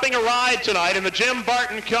Whitcomb, hopping a ride tonight in the Jim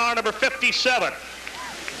Barton car number 57.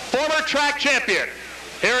 Former track champion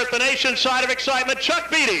here at the nation's side of excitement, Chuck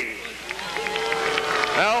Beatty.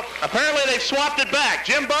 Well, apparently they've swapped it back.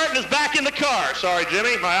 Jim Barton is back in the car. Sorry,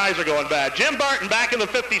 Jimmy, my eyes are going bad. Jim Barton back in the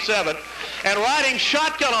 57 and riding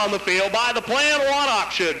shotgun on the field by the Plan 1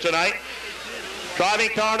 option tonight. Driving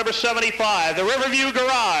car number 75, the Riverview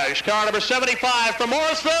Garage, car number 75 from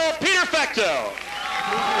Morrisville, Peter Fecto.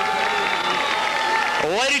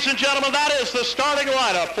 Ladies and gentlemen, that is the starting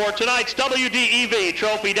lineup for tonight's WDEV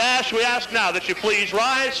Trophy Dash. We ask now that you please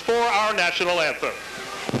rise for our national anthem.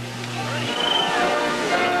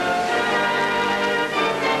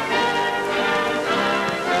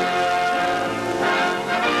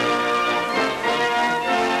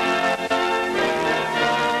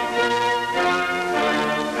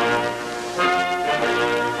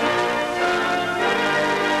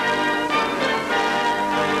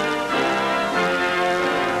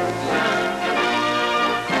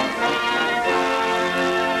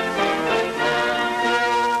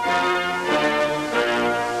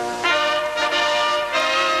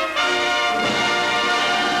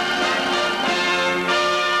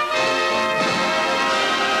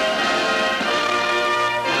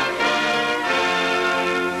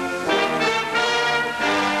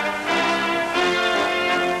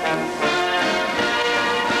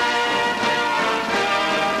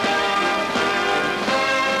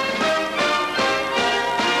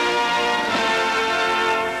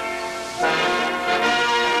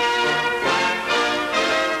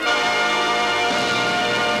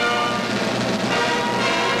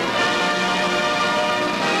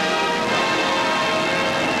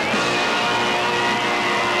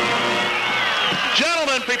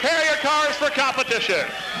 Prepare your cars for competition.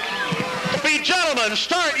 Be gentlemen,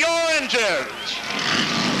 start your engines.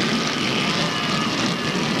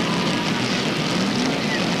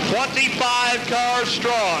 25 cars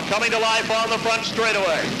strong, coming to life on the front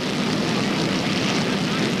straightaway.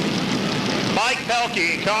 Mike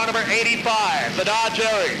Pelkey, car number 85, the Dodge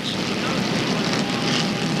Aries.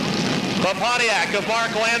 The Pontiac of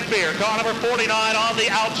Mark Lanphier, car number 49 on the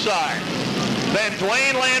outside. Then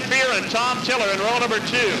Dwayne Lanphier and Tom Tiller in row number 2.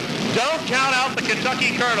 Don't count out the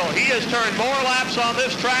Kentucky Colonel. He has turned more laps on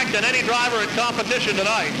this track than any driver in competition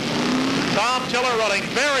tonight. Tom Tiller running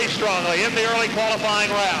very strongly in the early qualifying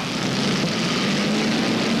round.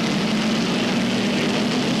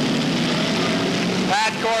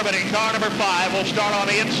 Pat Corbin in car number 5 will start on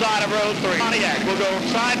the inside of row 3. Pontiac will go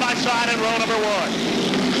side by side in row number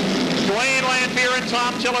 1. Dwayne Lanphier and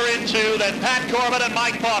Tom Tiller in 2, then Pat Corbin and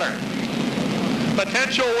Mike Potter.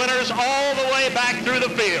 Potential winners all the way back through the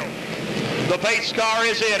field. The pace car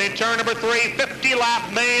is in turn number 3,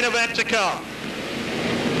 50-lap main event to come.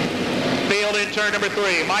 Field in turn number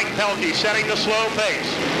 3. Mike Pelkey setting the slow pace.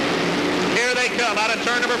 Here they come out of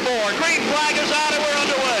turn number 4. Green flag is out and we're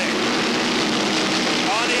underway.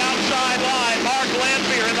 On the outside line, Mark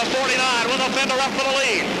Lanphier in the 49 with a fender up for the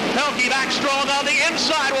lead. Pelkey back strong on the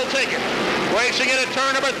inside will take it. Racing in at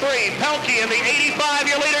turn number 3. Pelkey in the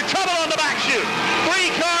 85-year leader. Trouble on the back chute. 3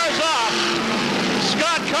 cars off.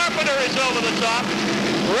 Scott Carpenter is over the top.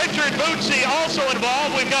 Richard Bootsy also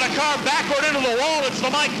involved. We've got a car backward into the wall. It's the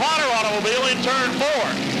Mike Potter automobile in turn 4.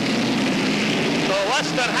 So less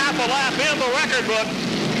than half a lap in the record book.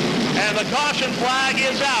 And the caution flag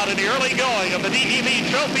is out in the early going of the WDEV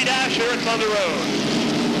Trophy Dash here at Thunder Road.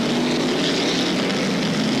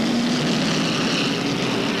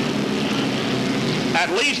 At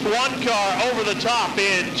least one car over the top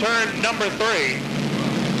in turn number 3.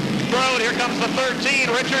 Road, here comes the 13,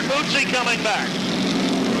 Richard Bootsy coming back.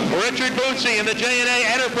 Richard Bootsy in the J&A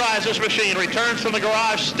Enterprises machine returns from the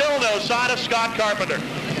garage. Still no sign of Scott Carpenter.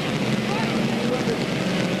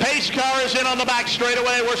 Pace car is in on the back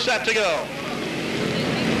straightaway. We're set to go.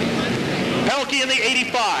 Pelkey in the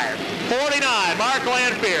 85. 49, Mark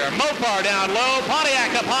Lanphier. Mopar down low.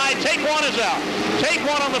 Pontiac up high. Take 1 is out. Take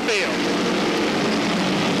 1 on the field.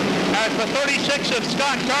 As the 36 of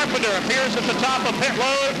Scott Carpenter appears at the top of pit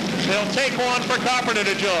road, they'll take 1 for Carpenter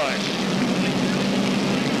to join.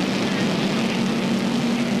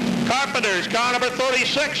 Carpenter's car number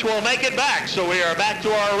 36 will make it back, so we are back to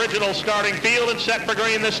our original starting field and set for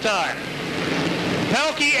green this time.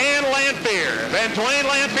 Pelkey and Lanphier, then Dwayne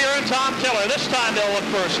Lanphier and Tom Tiller. This time they'll look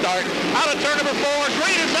for a start. Out of turn number 4,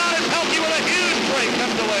 green is out, and Pelkey with a huge break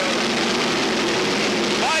comes away with it.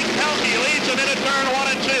 Mike Pelkey leads him into turn 1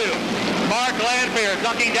 and 2. Mark Lanphier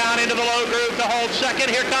ducking down into the low groove to hold second.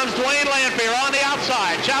 Here comes Dwayne Lanphier on the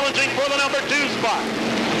outside, challenging for the number 2 spot.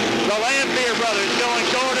 The Lanphier brothers going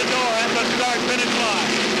door to door at the start-finish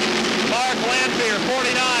line. Mark Lanphier,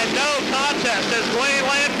 49, no contest as Dwayne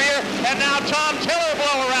Lanphier and now Tom Tiller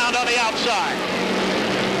blow around on the outside.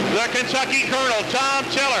 The Kentucky Colonel, Tom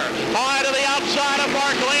Tiller, high to the outside of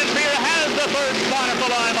Mark Lanphier, has the 3rd spot at the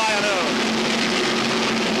line by a nose.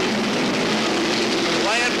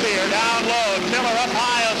 Lanphier down low, Tiller up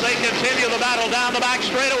high as they continue the battle down the back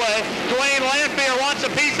straightaway. Dwayne Lanphier wants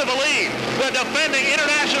a piece of the lead. The defending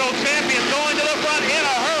international champion going to the front in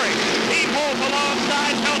a hurry. He pulls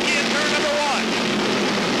alongside Pelkey in turn number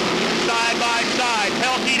 1. Side by side,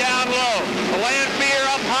 Pelkey down low. Lanphier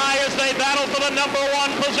up high as they battle for the number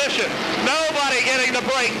 1 position. Nobody getting the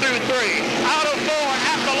break through 3. Out of 4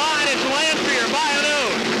 at the line, it's Lanphier by a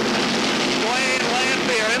nose. Dwayne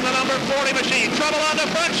Lanphier in the number 40 machine. Trouble on the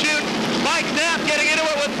front chute. Mike Knapp getting into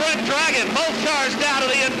it with Brent Dragon. Both cars down to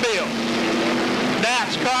the infield.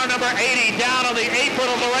 Knapp's car number 80 down on the apron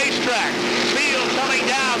of the racetrack. Field coming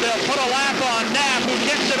down. They'll put a lap on Knapp, who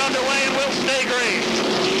gets it underway and will stay green.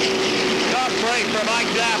 Tough break for Mike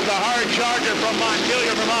Knapp, the hard charger from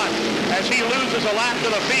Montpelier, Vermont. As he loses a lap to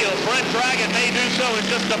the field, Brent Dragon may do so in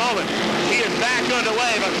just a moment. He is back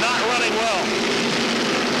underway, but not running well.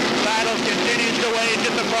 Battle continues to wage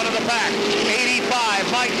at the front of the pack.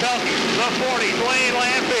 85, Mike Pelkey. The 40, Dwayne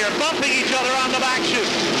Lanphier, bumping each other on the back chute.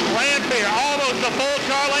 Lanphier almost a full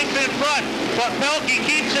car length in front, but Pelkey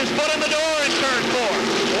keeps his foot in the door in turn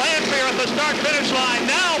 4. Lanphier at the start-finish line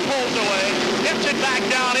now pulls away, gets it back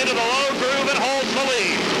down into the low groove and holds the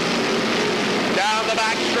lead. Down the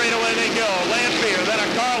back straightaway they go. Lanphier, then a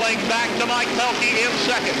car length back to Mike Pelkey in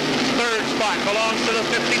second. 3rd spot belongs to the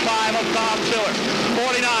 55 of Tom Tiller.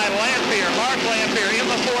 49, Lanphier, Mark Lanphier in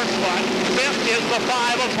the 4th spot. 5th is the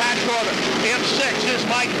 5 of Pat Corbin. In 6th is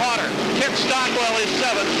Mike Potter. Kip Stockwell is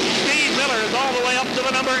 7th. Steve Miller is all the way up to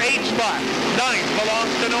the number 8 spot. 9th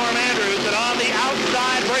belongs to Norm Andrews, and on the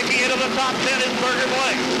outside breaking into the top 10 is Burger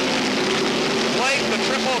Blake. Blake, the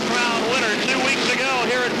Triple Crown winner 2 weeks ago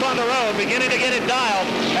here at Thunder Road, beginning to get it dialed,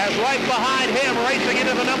 as right behind him, racing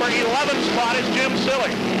into the number 11 spot, is Jim Silly.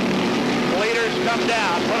 Leaders come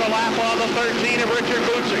down, put a lap on the 13 of Richard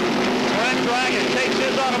Bootsy. Brent Dragon takes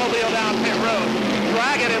his automobile down pit road.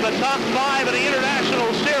 Dragon in the top 5 of the International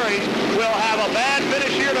Series will have a bad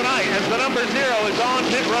finish here tonight as the number 0 is on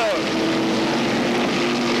pit road.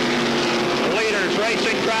 Leaders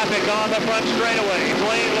racing traffic on the front straightaway.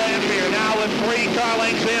 Dwayne Lanphier now with 3 car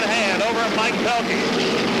lengths in hand over at Mike Pelkey.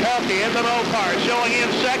 Pelkey in the Mopar showing in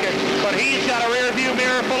second, but he's got a rear view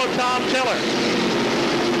mirror full of Tom Tiller.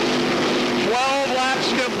 12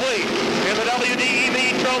 laps complete in the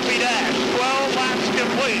WDEV Trophy Dash. 12 laps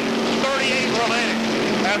complete, 38 remaining.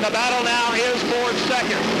 And the battle now is for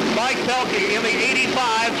second. Mike Pelkey in the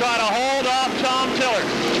 85 trying to hold off Tom Tiller.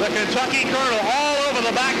 The Kentucky Colonel all over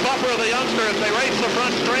the back bumper of the youngster as they race the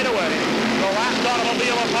front straightaway. The last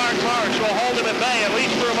automobile of Hard March will hold him at bay, at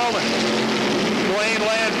least for a moment. Dwayne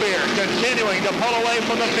Lanphier continuing to pull away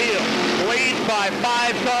from the field. Leads by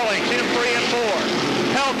 5 car lengths in 3 and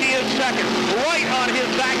 4. Pelkey is second. Right on his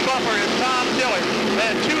back bumper is Tom Tiller.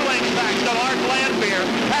 Then 2 lengths back to Mark Lanphier,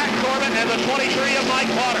 Pat Corbett, and the 23 of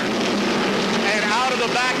Mike Potter. And out of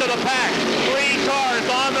the back of the pack, 3 cars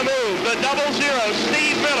on the move. The 00,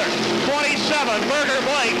 Steve Miller, 27, Berger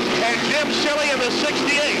Blake, and Jim Silly in the 68.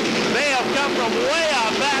 They have come from way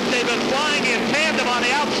out back. They've been flying in tandem on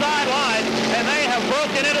the outside line, and they have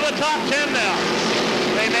broken into the top 10 now.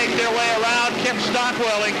 They make their way around Kip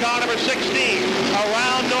Stockwell in car number 16,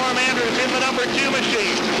 around Norm Andrews in the number 2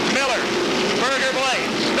 machine. Miller, Berger Blake,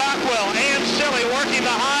 Stockwell, and Silly working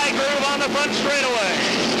the high groove on the front straightaway.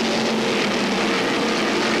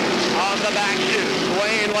 On the back chute,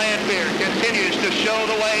 Dwayne Lanphier continues to show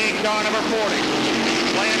the way in car number 40.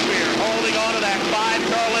 Lanphier holding on to that 5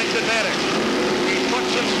 car length advantage. He's put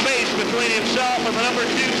some space between himself and the number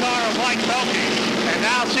 2 car of Mike Pelkey, and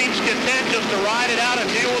now seems content just to ride it out and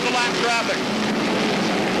deal with the lap traffic.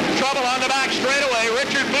 Trouble on the back straightaway.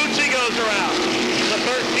 Richard Bootsy goes around. The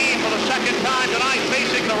 13 for the second time tonight,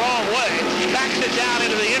 facing the wrong way. Backs it down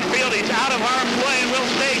into the infield. He's out of harm's way and will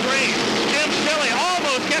stay green. Jim Silly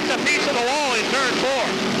almost gets a piece of the wall in turn 4.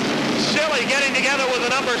 Silly getting together with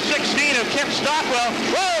the number 16 of Kip Stockwell.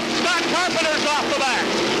 Whoa, Scott Carpenter's off the back.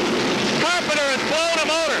 Carpenter has blown a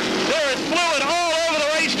motor. There is fluid all over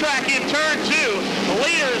the racetrack in turn 2. The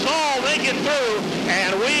leaders all make it through,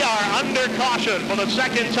 and we are under caution for the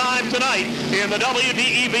second time tonight in the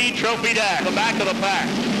WDEV Trophy Dash. The back of the pack.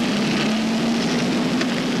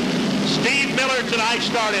 Steve Miller tonight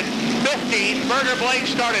started 15. Berger Blake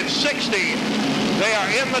started 16. They are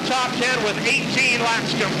in the top 10 with 18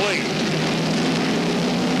 laps complete.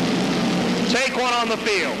 Take one on the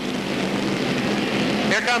field.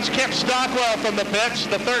 Here comes Kip Stockwell from the pits,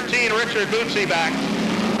 the 13 Richard Bootsy back.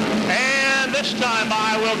 And this time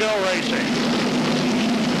by will go racing.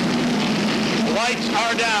 Lights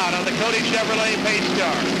are down on the Cody Chevrolet pace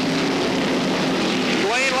car.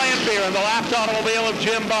 Dwayne Lanphier in the lapped automobile of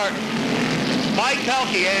Jim Barton. Mike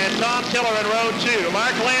Pelkey and Tom Tiller in row 2.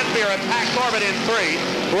 Mark Lanphier and Pat Corbett in 3.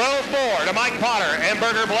 Row 4 to Mike Potter and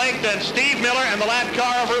Berger Blake. Then Steve Miller and the lap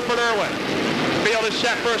car of Rupert Irwin. Field is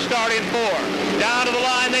set for a start in 4. Down to the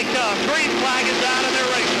line they come. Green flag is down and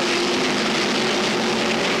they're racing.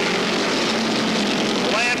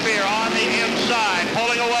 Lanphier on the inside,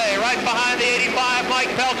 pulling away. Right behind the 85, Mike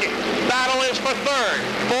Pelkey. Battle is for 3rd.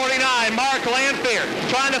 49, Mark Lanphier,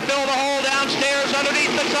 trying to fill the hole downstairs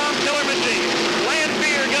underneath the Tom Tiller machine.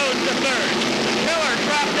 Lanphier goes to 3rd. Tiller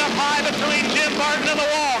trapped up high between Jim Barton and the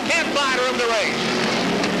wall. Can't find room to race.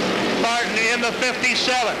 Barton in the 57,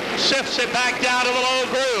 sifts it back down to the low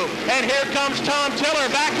groove, and here comes Tom Tiller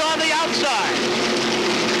back on the outside.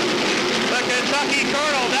 The Kentucky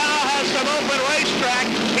Colonel now has some open racetrack.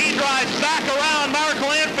 He drives back around Mark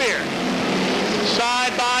Lanphier.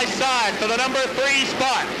 Side by side for the number 3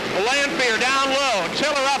 spot. Lanphier down low,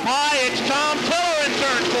 Tiller up high. It's Tom Tiller in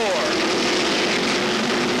turn 4.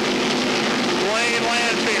 Dwayne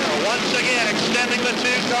Lanphier once again extending the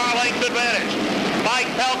 2 car length advantage. Mike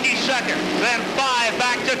Pelkey second, then 5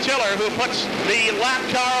 back to Tiller, who puts the lap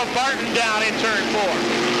car of Barton down in turn 4.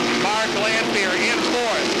 Mark Lanphier in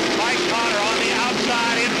 4th. Mike Potter on the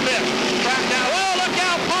outside in 5th. Trapped down. Oh, look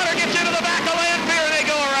out! Potter gets into the back of Lanphier and they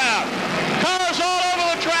go around. Cars all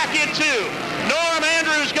over the track in 2. Norm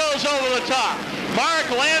Andrews goes over the top. Mark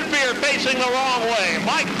Lanphier facing the wrong way.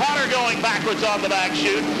 Mike Potter going backwards on the back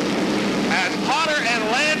chute. As Potter and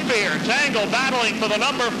Lanphier tangle battling for the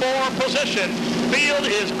number 4 position. Field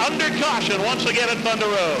is under caution once again at Thunder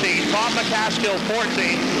Road. Bob McCaskill,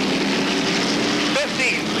 14.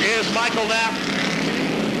 15th is Michael Knapp,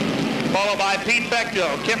 followed by Pete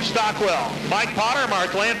Bechtel, Kip Stockwell, Mike Potter,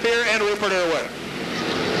 Mark Lanphier, and Rupert Irwin.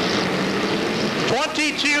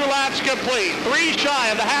 22 laps complete, 3 shy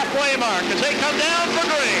of the halfway mark as they come down for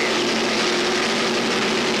green.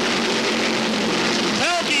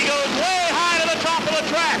 Pelkey goes way high to the top of the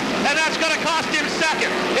track, and that's going to cost him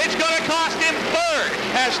second. It's going to cost him 3rd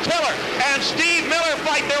as Tiller and Steve Miller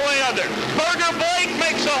fight their way under. Berger Blake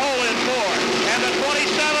makes a hole in 4, and the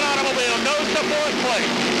 27 automobile goes to 4th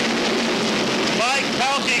place. Mike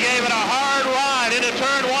Pelkey gave it a hard ride into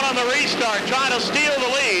turn 1 on the restart, trying to steal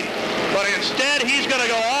the lead, but instead he's going to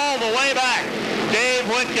go all the way back. Dave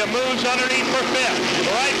Whitcomb moves underneath for 5th,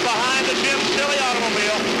 right behind the Jim Silly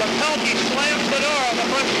automobile, but Pelkey slams the door on the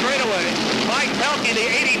front straightaway. Mike Pelkey, the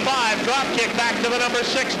 85, drop kick back to the number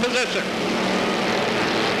 6 position.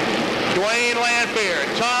 Dwayne Lanphier,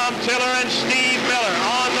 Tom Tiller, and Steve Miller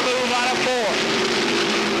on the move out of 4th.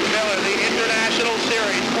 Miller, the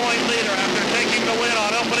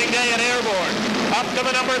and airborne. Up to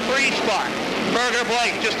the number 3 spot. Burger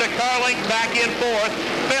Blake just a car length back in 4th.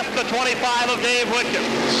 5th, the 25 of Dave Whitcomb.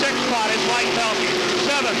 6th spot is Mike Pelkey.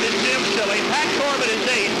 7th is Jim Silly. Pat Corbett is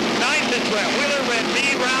 8th. 9th is Brett Wheeler. Red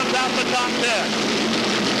Mead rounds out the top 10.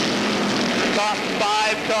 Top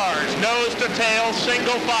 5 cars, nose to tail,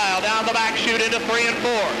 single file down the back chute into 3 and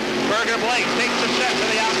 4. Burger Blake takes the set to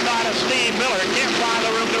the outside of Steve Miller. Can't find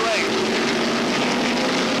the room to race.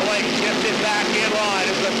 Blake gets it back in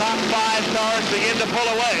line as the top 5 cars begin to pull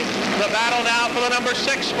away. The battle now for the number 6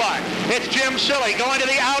 spot. It's Jim Silly going to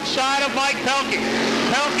the outside of Mike Pelkey.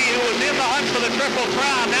 Pelkey, who was in the hunt for the Triple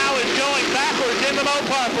Crown, now is going backwards in the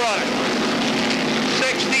Mopar product.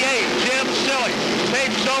 68, Jim Silly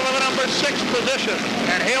takes over the number 6 position,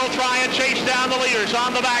 and he'll try and chase down the leaders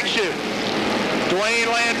on the back chute. Dwayne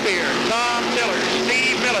Lanphier, Tom Tiller,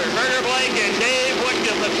 Steve Miller, Burger Blake, and Dave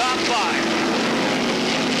Whitcomb, the top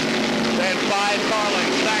 5. Then 5 car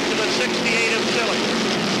lengths back to the 68 of Silly.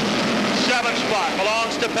 7th spot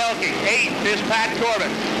belongs to Pelkey. 8th is Pat Corbett.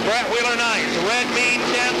 Brett Wheeler 9th. Red Mead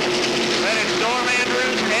 10th. Then it's Norm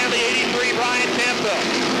Andrews and the 83 Brian Campbell.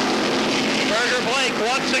 Burger Blake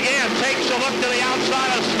once again takes a look to the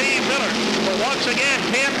outside of Steve Miller, but once again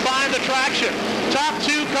can't find the traction. Top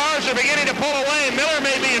 2 cars are beginning to pull away. Miller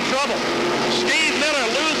may be in trouble. Steve Miller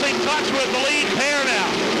losing touch with the lead pair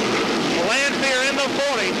now. Lanphier in the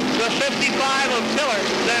 40, the 55 of Tiller,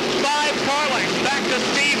 then 5 car lengths back to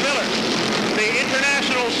Steve Miller. The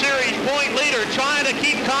International Series point leader trying to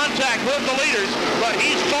keep contact with the leaders, but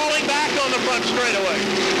he's falling back on the front straightaway.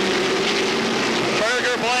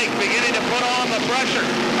 Burger Blake beginning to put on the pressure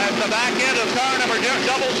as the back end of car number 00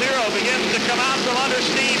 begins to come out from under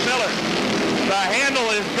Steve Miller. The handle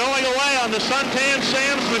is going away on the Suntan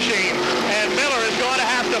Sam's machine, and Miller is going to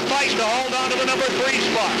have to fight to hold on to the number 3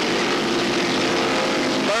 spot.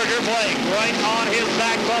 Burger Blake right on his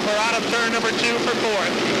back bumper out of turn number 2 for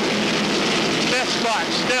 4th. 5th spot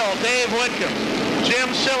still Dave Whitcomb. Jim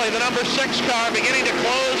Silly, the number 6 car, beginning to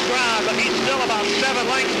close ground, but he's still about 7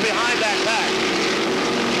 lengths behind that pack.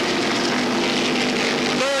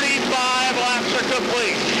 35 laps are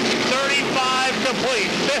complete. 35 complete.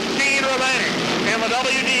 15 remaining in the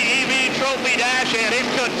WDEV Trophy Dash, and it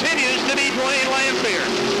continues to be Dwayne Lanphier.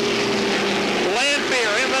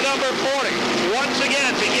 Lanphier in the number 40. Once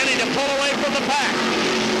again, beginning to pull away from the pack.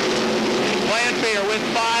 Lanphier with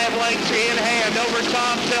 5 lengths in hand over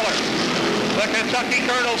Tom Tiller. The Kentucky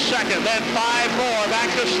Colonel 2nd, then 5 more back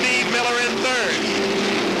to Steve Miller in 3rd.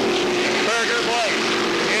 Burger Blake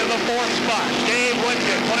in the 4th spot. Dave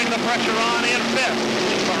Whitcomb putting the pressure on in 5th.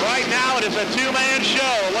 But right now it is a 2-man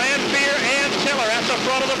show. Lanphier and Tiller at the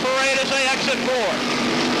front of the parade as they exit 4.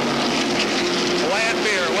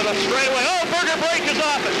 Lanphier with a straightaway. Oh, Burger Blake is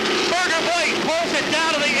off it. Burger Blake pulls it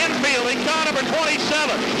down to the infield in car number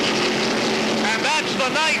 27. And that's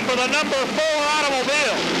the night for the number 4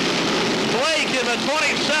 automobile. Blake in the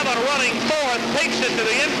 27 running 4th, takes it to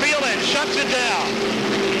the infield and shuts it down.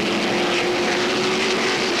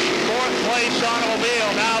 4th place automobile,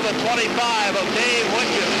 now the 25 of Dave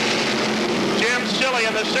Whitcomb. Jim Silly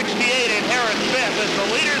in the 68 inherits 5th as the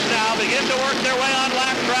leaders now begin to work their way on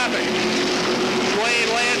lap traffic.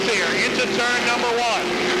 Dwayne Lanphier into turn number 1.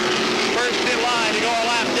 First in line to go a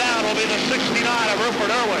lap down will be the 69 of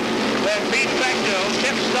Rupert Irwin. Then Pete Fecto,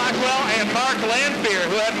 Kip Stockwell, and Mark Lanphier,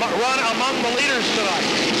 who had run among the leaders tonight.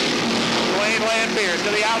 Dwayne Lanphier to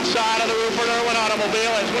the outside of the Rupert Irwin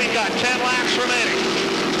automobile as we've got 10 laps remaining.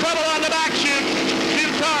 Trouble on the back chute.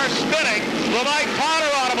 2 cars spinning. The Mike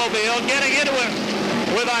Potter automobile getting into it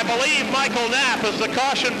with, I believe, Michael Knapp as the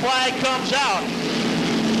caution flag comes out.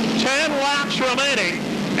 10 laps remaining.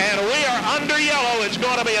 And we are under yellow. It's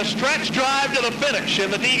going to be a stretch drive to the finish in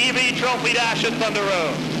the DEV Trophy Dash at Thunder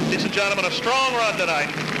Road. Ladies and gentlemen, a strong run tonight.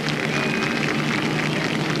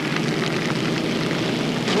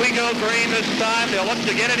 We go green this time. They'll look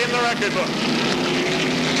to get it in the record book.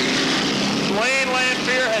 Dwayne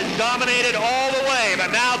Lanphier has dominated all the way,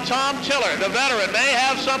 but now Tom Tiller, the veteran, may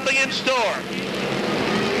have something in store.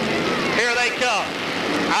 Here they come.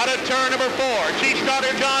 Out of turn number 4, Chief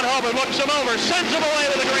Starter John Hobart looks him over, sends him away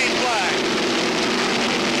with a green flag.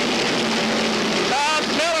 Tom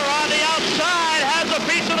Tiller on the outside has a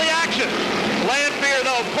piece of the action. Lanphier,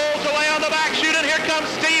 though, pulls away on the back chute, and here comes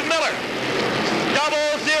Steve Miller.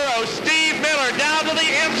 00, Steve Miller down to the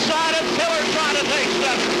inside of Tiller trying to take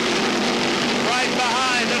 7. Right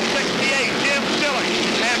behind the 68, Jim Silly,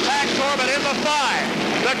 and Pat Corbett in the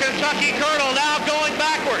 5. The Kentucky Colonel now going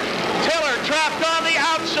backward. Tiller trapped on the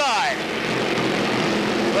outside.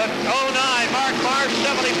 The 09, Mark Barre,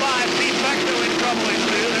 75, Pete Fecto in trouble in 2.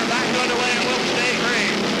 They're back underway and will stay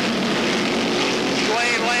green.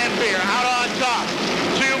 Dwayne Lanphier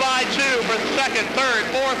second, third,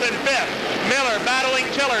 fourth, and fifth. Miller battling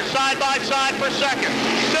Tiller side by side for second.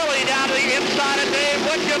 Silly down to the inside of Dave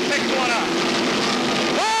Whitcomb, picks one up.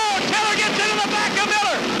 Oh, Tiller gets into the back of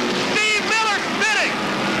Miller. Steve Miller spinning.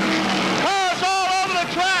 Cars all over the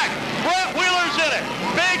track. Brett Wheeler's in it.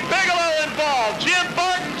 Big Bigelow involved. Jim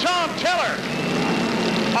Barton, Tom Tiller.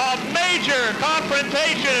 A major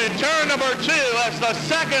confrontation in turn number 2 as the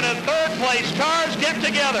second and third place cars get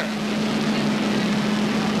together.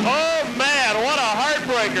 Oh man, what a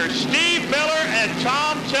heartbreaker. Steve Miller and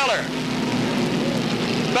Tom Tiller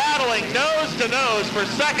battling nose to nose for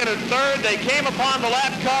second and third. They came upon the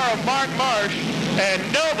lap car of Mark Marsh and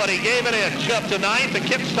nobody gave an inch. Up to 9th, and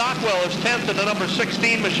Kip Stockwell is 10th in the number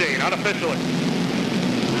 16 machine, unofficially.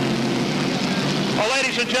 Well,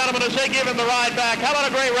 ladies and gentlemen, as they give him the ride back, how about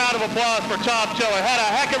a great round of applause for Tom Tiller? Had a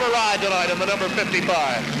heck of a ride tonight in the number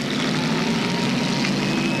 55.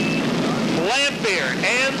 Lamphere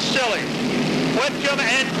and Silly, Whitcomb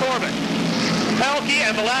and Corbett, Pelkey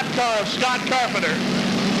and the lap car of Scott Carpenter,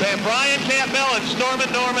 then Brian Campbell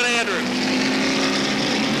and Norman Andrews.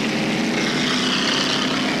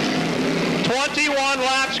 21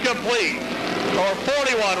 laps complete. Or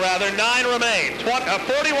 41 rather, 9 remain.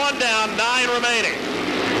 41 down, 9 remaining.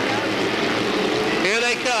 Here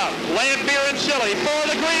they come. Lamphere and Silly for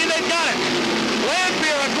the green, they've got it.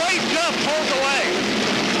 Lamphere, a great jump, pulls away.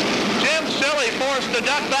 Jim Silly forced to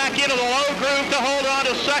duck back into the low groove to hold on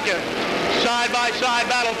to second. Side-by-side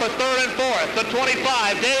battle for third and fourth. The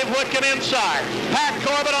 25, Dave Whitcomb inside. Pat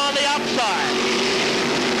Corbett on the outside.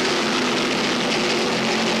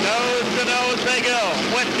 Nose to nose they go.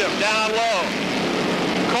 Whitcomb down low.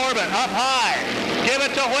 Corbett up high. Give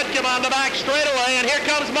it to Whitcomb on the back straightaway, and here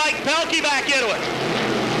comes Mike Pelkey back into it.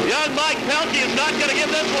 Young Mike Pelkey is not going to give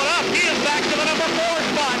this one up. He is back to the number 4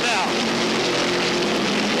 spot now.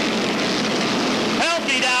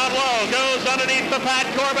 Pelkey down low, goes underneath the Pat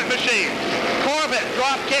Corbett machine. Corbett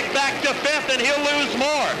drop kick back to 5th, and he'll lose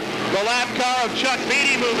more. The lap car of Chuck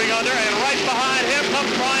Beatty moving under, and right behind him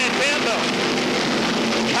comes Brian Campbell.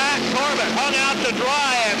 Pat Corbett hung out to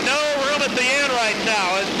dry and no room at the end right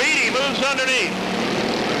now as Beatty moves underneath.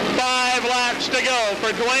 5 laps to go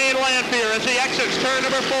for Dwayne Lamphere as he exits turn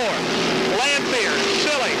number 4. Lamphere,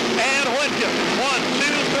 Silly, and Whitcomb. 1, 2,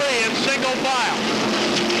 3 in single file.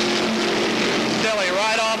 Silly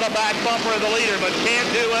right on the back bumper of the leader, but can't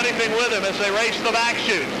do anything with him as they race the back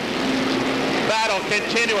chute. Battle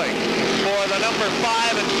continuing for the number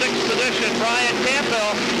 5 and 6 position. Brian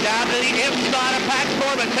Campbell down to the inside of Pat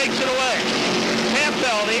Corbett takes it away.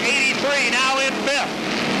 Campbell, the 83, now in 5th.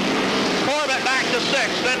 Corbett back to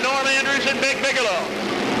 6th. Then Norm Andrews and Big Bigelow.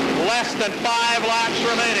 Less than 5 laps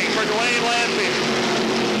remaining for Dwayne Lamphere.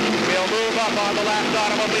 He'll move up on the last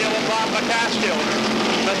automobile with Bob McCaskill.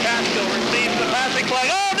 McCaskill receives the passing flag.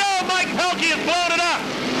 Oh no, Mike Pelkey has blown it up.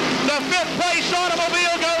 The 5th place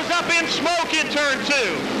automobile goes up in smoke in turn 2.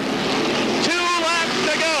 2 laps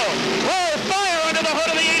to go. Oh, fire under the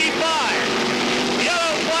hood of the 85.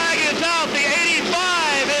 Yellow flag is out. The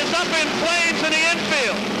 85 is up in flames in the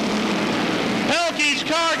infield. Pelkey's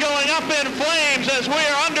car going up in flames as we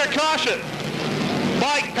are under caution.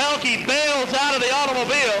 Mike Pelkey bails out of the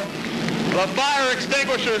automobile. The fire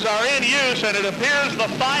extinguishers are in use, and it appears the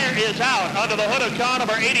fire is out under the hood of car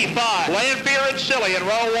number 85. Lamphere and Silly in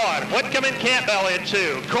row 1. Whitcomb and Campbell in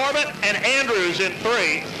 2. Corbett and Andrews in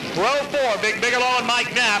 3. Row 4, Big Bigelow and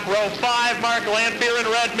Mike Knapp. Row 5, Mark Lamphere and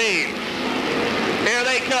Red Mead. Here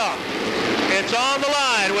they come. It's on the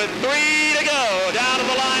line with 3 to go. Down to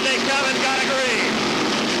the line they come and got a green.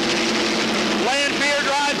 Lamphere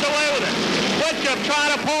drives away with it. Whitcomb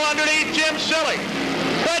trying to pull underneath Jim Silly.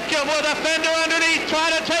 Whitcomb with a fender underneath,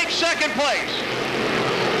 trying to take second place.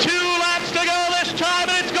 2 laps to go this time,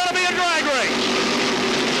 and it's going to be a drag race.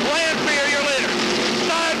 Lamphere, your leader.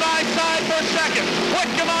 Side by side for second.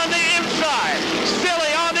 Whitcomb on the inside.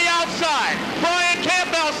 Silly on the outside. Brian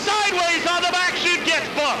Campbell sideways on the back chute, gets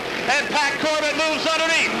bumped. And Pat Corbett moves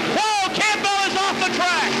underneath. Whoa, Campbell is off the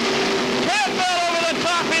track. Campbell over the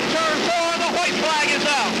top in turn 4, and the white flag is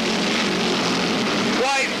out.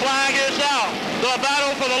 White flag is out. The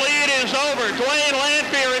battle for the lead is over. Dwayne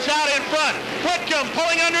Lamphere is out in front. Whitcomb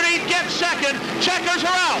pulling underneath, gets second. Checkers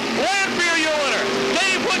are out. Lamphere, your winner.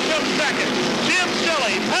 Dave Whitcomb second. Jim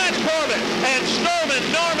Silly, Pat Corbett, and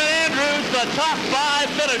Norman Andrews, the top 5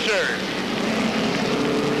 finishers.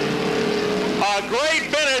 A great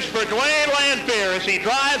finish for Dwayne Lamphere as he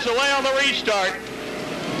drives away on the restart.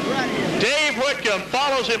 Dave Whitcomb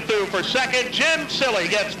follows him through for second. Jim Silly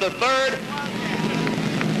gets the third.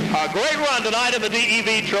 A great run tonight in the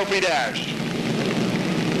DEV Trophy Dash.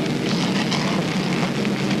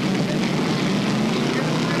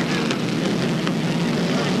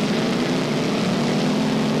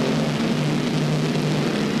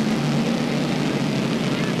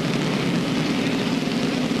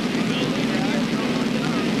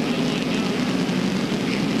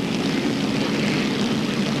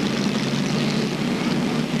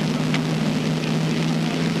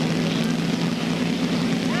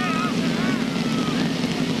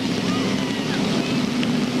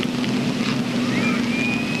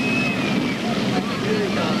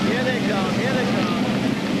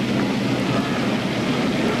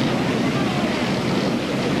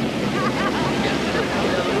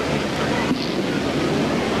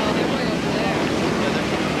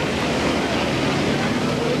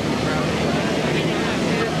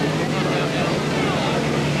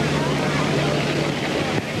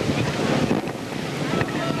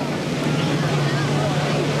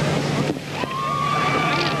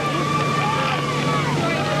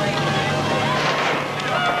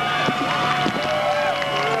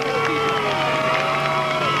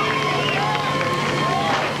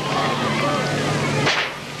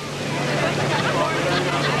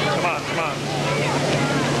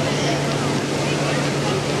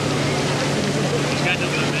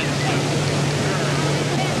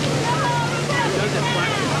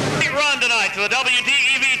 for the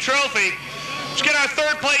WDEV trophy. Let's get our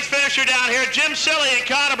third place finisher down here, Jim Silly in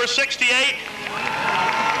car number 68.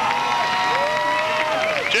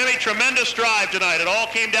 Jimmy, tremendous drive tonight. It all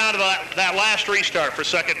came down to that last restart for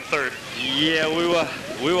second and third. Yeah, we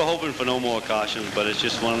were hoping for no more cautions, but it's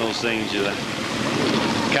just one of those things.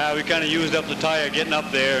 We kind of used up the tire getting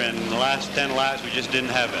up there, and the last 10 laps we just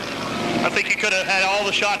didn't have it. I think you could have had all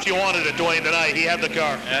the shots you wanted at Dwayne tonight. He had the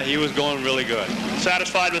car. Yeah, he was going really good.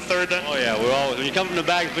 Satisfied with third then? Oh yeah, when you come from the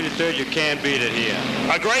back and finish third, you can't beat it here.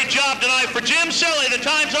 A great job tonight for Jim Silly, the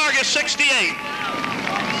Times Argus 68.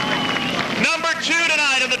 Number 2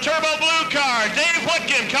 tonight in the Turbo Blue car, Dave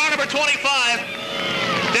Whitcomb, car number 25.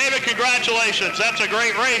 David, congratulations. That's a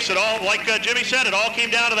great race. It all, like Jimmy said, it all came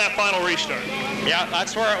down to that final restart. Yeah,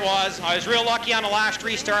 that's where it was. I was real lucky on the last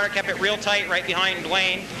restart. I kept it real tight right behind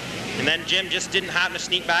Dwayne. And then Jim just didn't happen to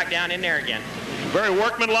sneak back down in there again. Very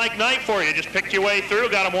workmanlike night for you. Just picked your way through,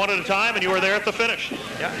 got them one at a time, and you were there at the finish.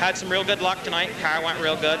 Yeah, had some real good luck tonight. Car went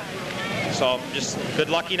real good. So just good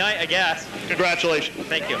lucky night, I guess. Congratulations.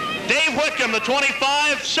 Thank you. Dave Whitcomb, the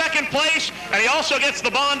 25, second place, and he also gets the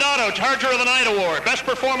Bond Auto Charger of the Night Award. Best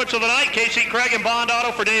performance of the night, Casey Craig and Bond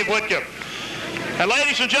Auto for Dave Whitcomb. And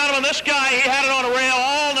ladies and gentlemen, this guy, he had it on a rail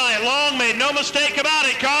all night long, made no mistake about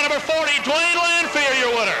it. Car number 40, Dwayne Lanphier,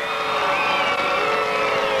 your winner.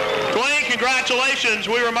 Dwayne, congratulations.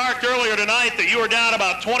 We remarked earlier tonight that you were down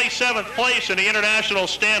about 27th place in the international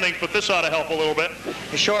standings, but this ought to help a little bit.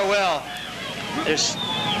 It sure will. There's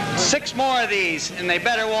 6 more of these, and they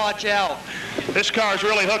better watch out. This car's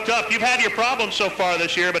really hooked up. You've had your problems so far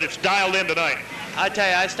this year, but it's dialed in tonight. I tell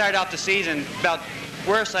you, I started off the season about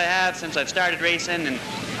worst I have since I've started racing, and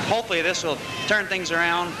hopefully this will turn things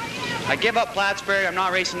around. I give up Plattsburgh. I'm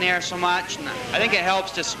not racing there so much, and I think it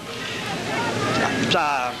helps just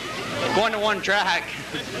going to one track.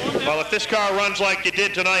 Well, if this car runs like you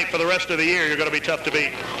did tonight for the rest of the year, you're going to be tough to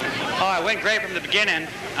beat. Oh, it went great from the beginning.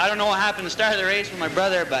 I don't know what happened at the start of the race with my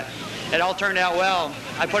brother, but it all turned out well.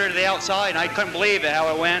 I put her to the outside, and I couldn't believe it,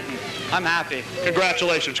 how it went, and I'm happy.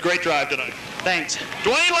 Congratulations. Great drive tonight. Thanks.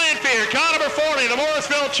 Dwayne Lanphier, car number 40, the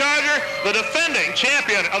Morrisville Charger, the defending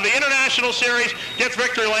champion of the International Series, gets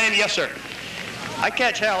victory lane. Yes, sir. I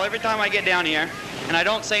catch hell every time I get down here, and I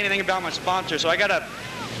don't say anything about my sponsor, so I got to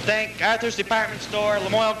thank Arthur's Department Store,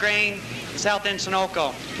 Lamoille Grain, South End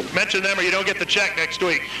Sunoco. Mention them or you don't get the check next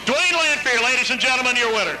week. Dwayne Lanphier, ladies and gentlemen,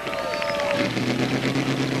 your winner.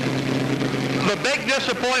 The big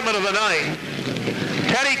disappointment of the night,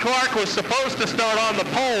 Teddy Clark was supposed to start on the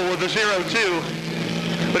pole with the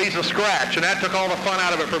 0-2, but he's a scratch, and that took all the fun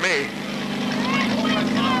out of it for me.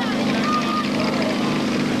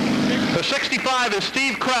 The 65 is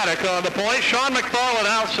Steve Craddock on the point, Sean McFarland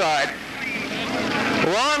outside.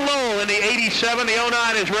 Ron Lowell in the 87, the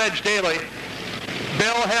 09 is Reg Daly.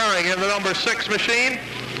 Bill Herring in the number 6 machine.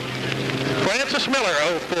 Francis Miller,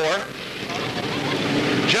 04.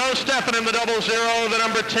 Joe Steffen in the 00, the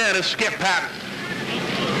number 10 is Skip Patton.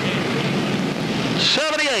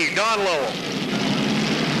 78, Don Lowell.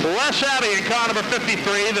 Les Abbey in car number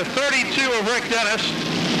 53, the 32 of Rick Dennis.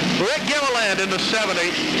 Rick Gilliland in the 70.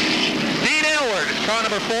 Dean Aylward, car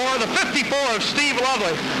number 4, the 54 of Steve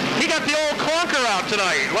Lovely. He got the old clunker out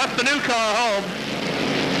tonight, left the new car home.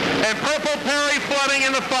 And Purple Perry Fleming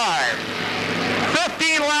in the 5.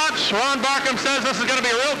 15 laps. Ron Barkham says this is going to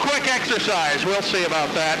be a real quick exercise. We'll see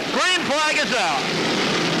about that. Green flag is out.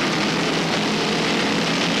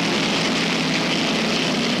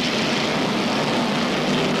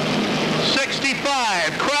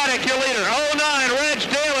 Craddock, your leader. 09, Reg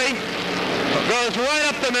Daly goes right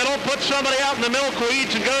up the middle, puts somebody out in the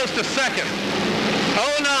milkweeds and goes to second.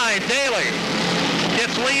 09, Daly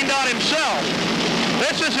gets leaned on himself.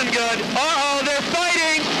 This isn't good. Uh-oh, they're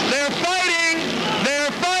fighting. They're fighting.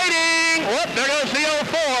 They're fighting. Whoop, there goes the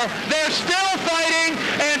 04. They're still fighting,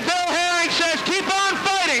 and Bill Herring says, keep on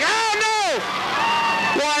fighting. Oh, no!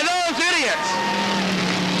 Why, those idiots.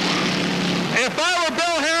 If I were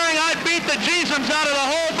Bill Herring, I'd beat the Jesus out of the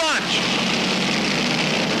whole bunch.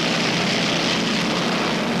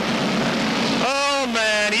 Oh,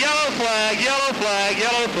 man. Yellow flag, yellow flag,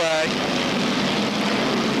 yellow flag.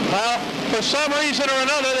 Well, for some reason or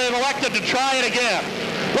another, they've elected to try it again.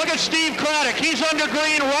 Look at Steve Craddock. He's under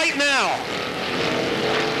green right now.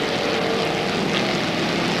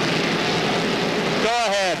 Go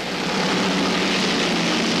ahead.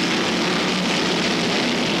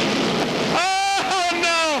 Oh,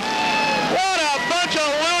 no. What a bunch of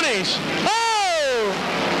loonies. Oh!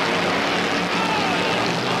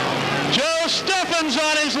 Joe Steffens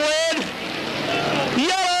on his lid.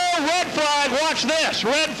 Yellow, red flag. Watch this.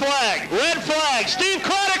 Red flag. Red flag. Steve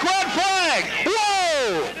Craddock, red flag.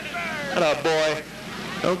 Whoa! What a Oh, boy.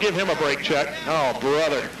 Don't give him a brake check. Oh,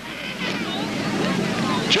 brother.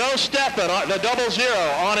 Joe Steppen, the 00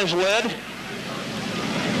 on his lid.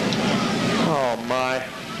 Oh, my.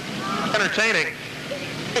 Entertaining.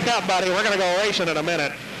 Pick up, buddy. We're going to go racing in a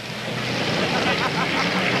minute.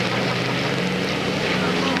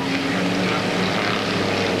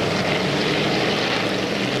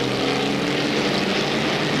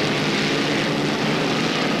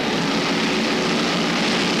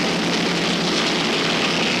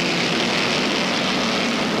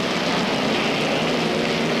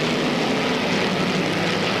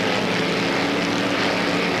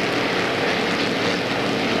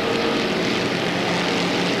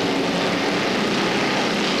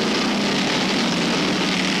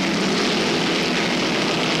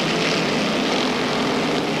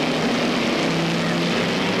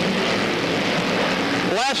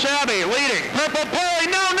 Shabby leading. Purple Perry.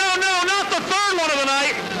 No, not the third one of the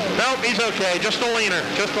night. Nope, he's okay. Just a leaner.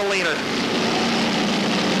 Purple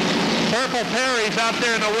Perry's out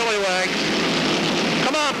there in the willy wag.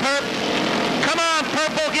 Come on, Perp. Come on,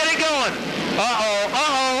 Purple. Get it going.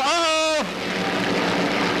 Uh-oh.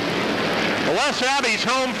 Les Abbey's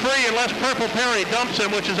home free unless Purple Perry dumps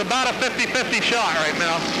him, which is about a 50-50 shot right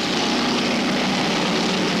now.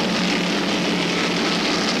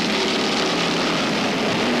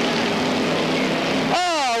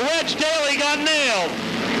 Daly got nailed.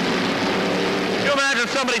 Can you imagine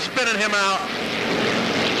somebody spinning him out?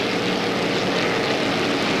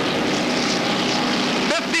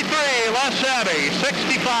 53, Les Abbey.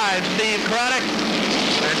 65, Steve Craddock.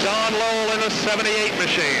 And Don Lowell in the 78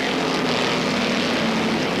 machine.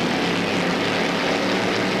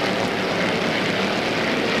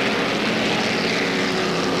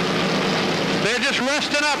 They're just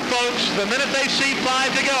resting up, folks. The minute they see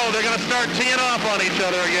 5 to go, they're going to start teeing off on each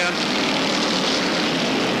other again.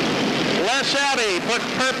 Les Abbey put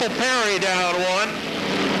Purple Perry down one.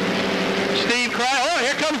 Steve Craddock. Oh,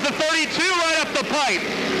 here comes the 32 right up the pipe.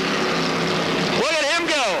 Look at him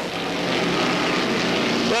go.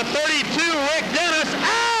 The 32, Rick Dennis.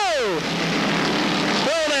 Ow!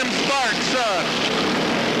 Spill them sparks, son.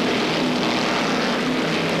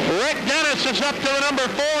 Rick Dennis is up to the number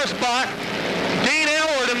 4 spot. Dean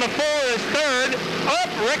Elward in the 4 is third. Oh,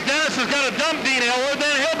 Rick Dennis has got to dump Dean Elward,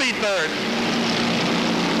 then he'll be third.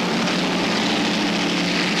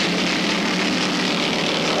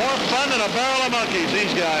 More fun than a barrel of monkeys, these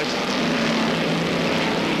guys.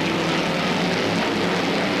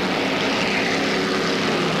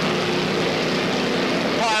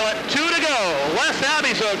 Pilot, 2 to go. Les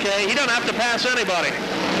Abbey's okay. He doesn't have to pass anybody.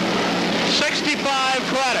 65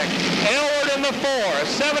 Craddock. Elward in the 4.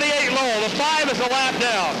 78 Lowell. The 5 is a lap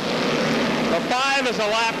down. The 5 is a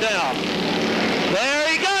lap down. There,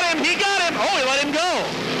 he got him. He got him. Oh, he let him go.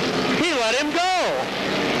 He let him go.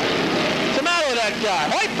 What's the matter with that guy?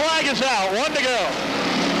 White flag is out. 1 to go.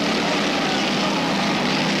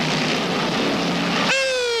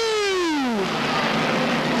 Ooh!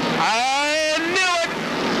 I knew it.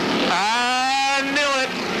 I knew it.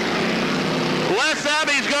 Les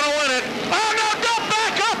Abbey's going to win it. Oh, no, don't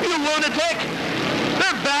back up, you lunatic.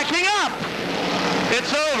 They're backing up.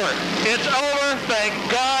 It's over. It's over. Thank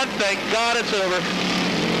God it's over.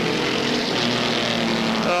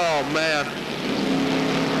 Oh, man.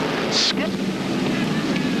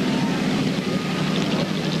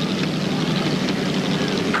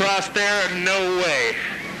 Across there, no way.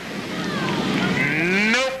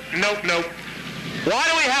 Nope. Why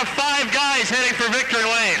do we have 5 guys heading for victory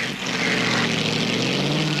lane?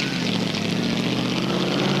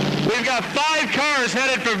 We've got 5 cars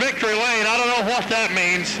headed for victory lane. I don't know what that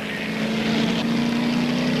means.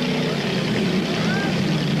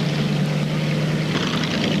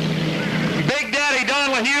 Big Daddy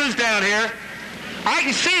Don LaHue's down here. I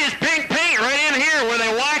can see his pink paint right in here where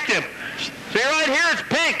they whacked him. See right here, it's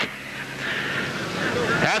pink.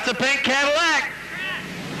 That's a pink Cadillac.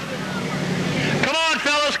 Come on,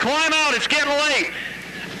 fellas, climb out. It's getting late.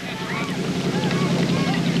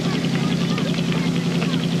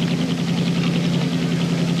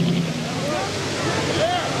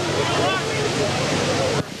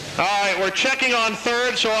 All right, we're checking on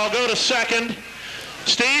third, so I'll go to second.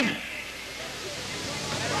 Steve?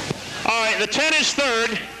 All right, the 10 is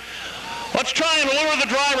third. Let's try and lure the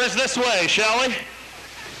drivers this way, shall we?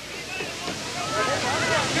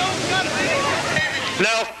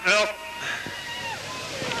 No.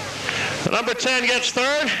 Number 10 gets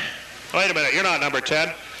third. Wait a minute, you're not number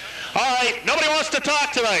 10. All right, nobody wants to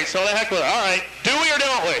talk tonight, so the heck with it. All right, do we or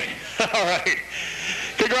don't we? All right.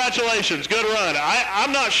 Congratulations, good run.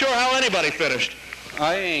 I'm not sure how anybody finished.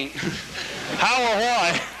 I ain't. How or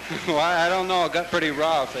why? Well, I don't know. It got pretty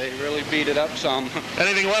rough. They really beat it up some.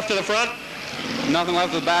 Anything left in the front? Nothing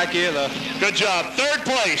left in the back either. Good job. Third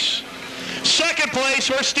place. Second place,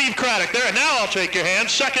 where's Steve Craddock? There, now I'll shake your hand.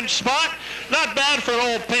 Second spot, not bad for an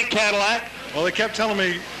old pink Cadillac. Well, they kept telling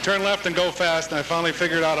me turn left and go fast, and I finally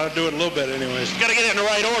figured out how to do it a little bit anyways. Got to get it in the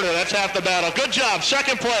right order. That's half the battle. Good job.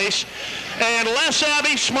 Second place. And Les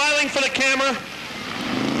Abbey smiling for the camera.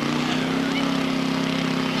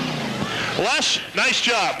 Les, nice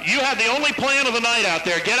job. You had the only plan of the night out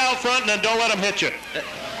there. Get out front and then don't let them hit you.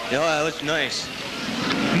 Yeah, that was nice.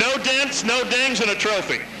 No dents, no dings, and a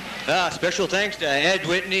trophy. Special thanks to Ed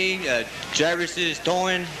Whitney, Jarvis's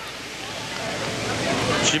towing.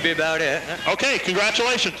 Should be about it. Okay,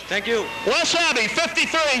 congratulations. Thank you. Les Abbey,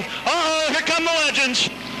 53. Uh-oh, here come the legends.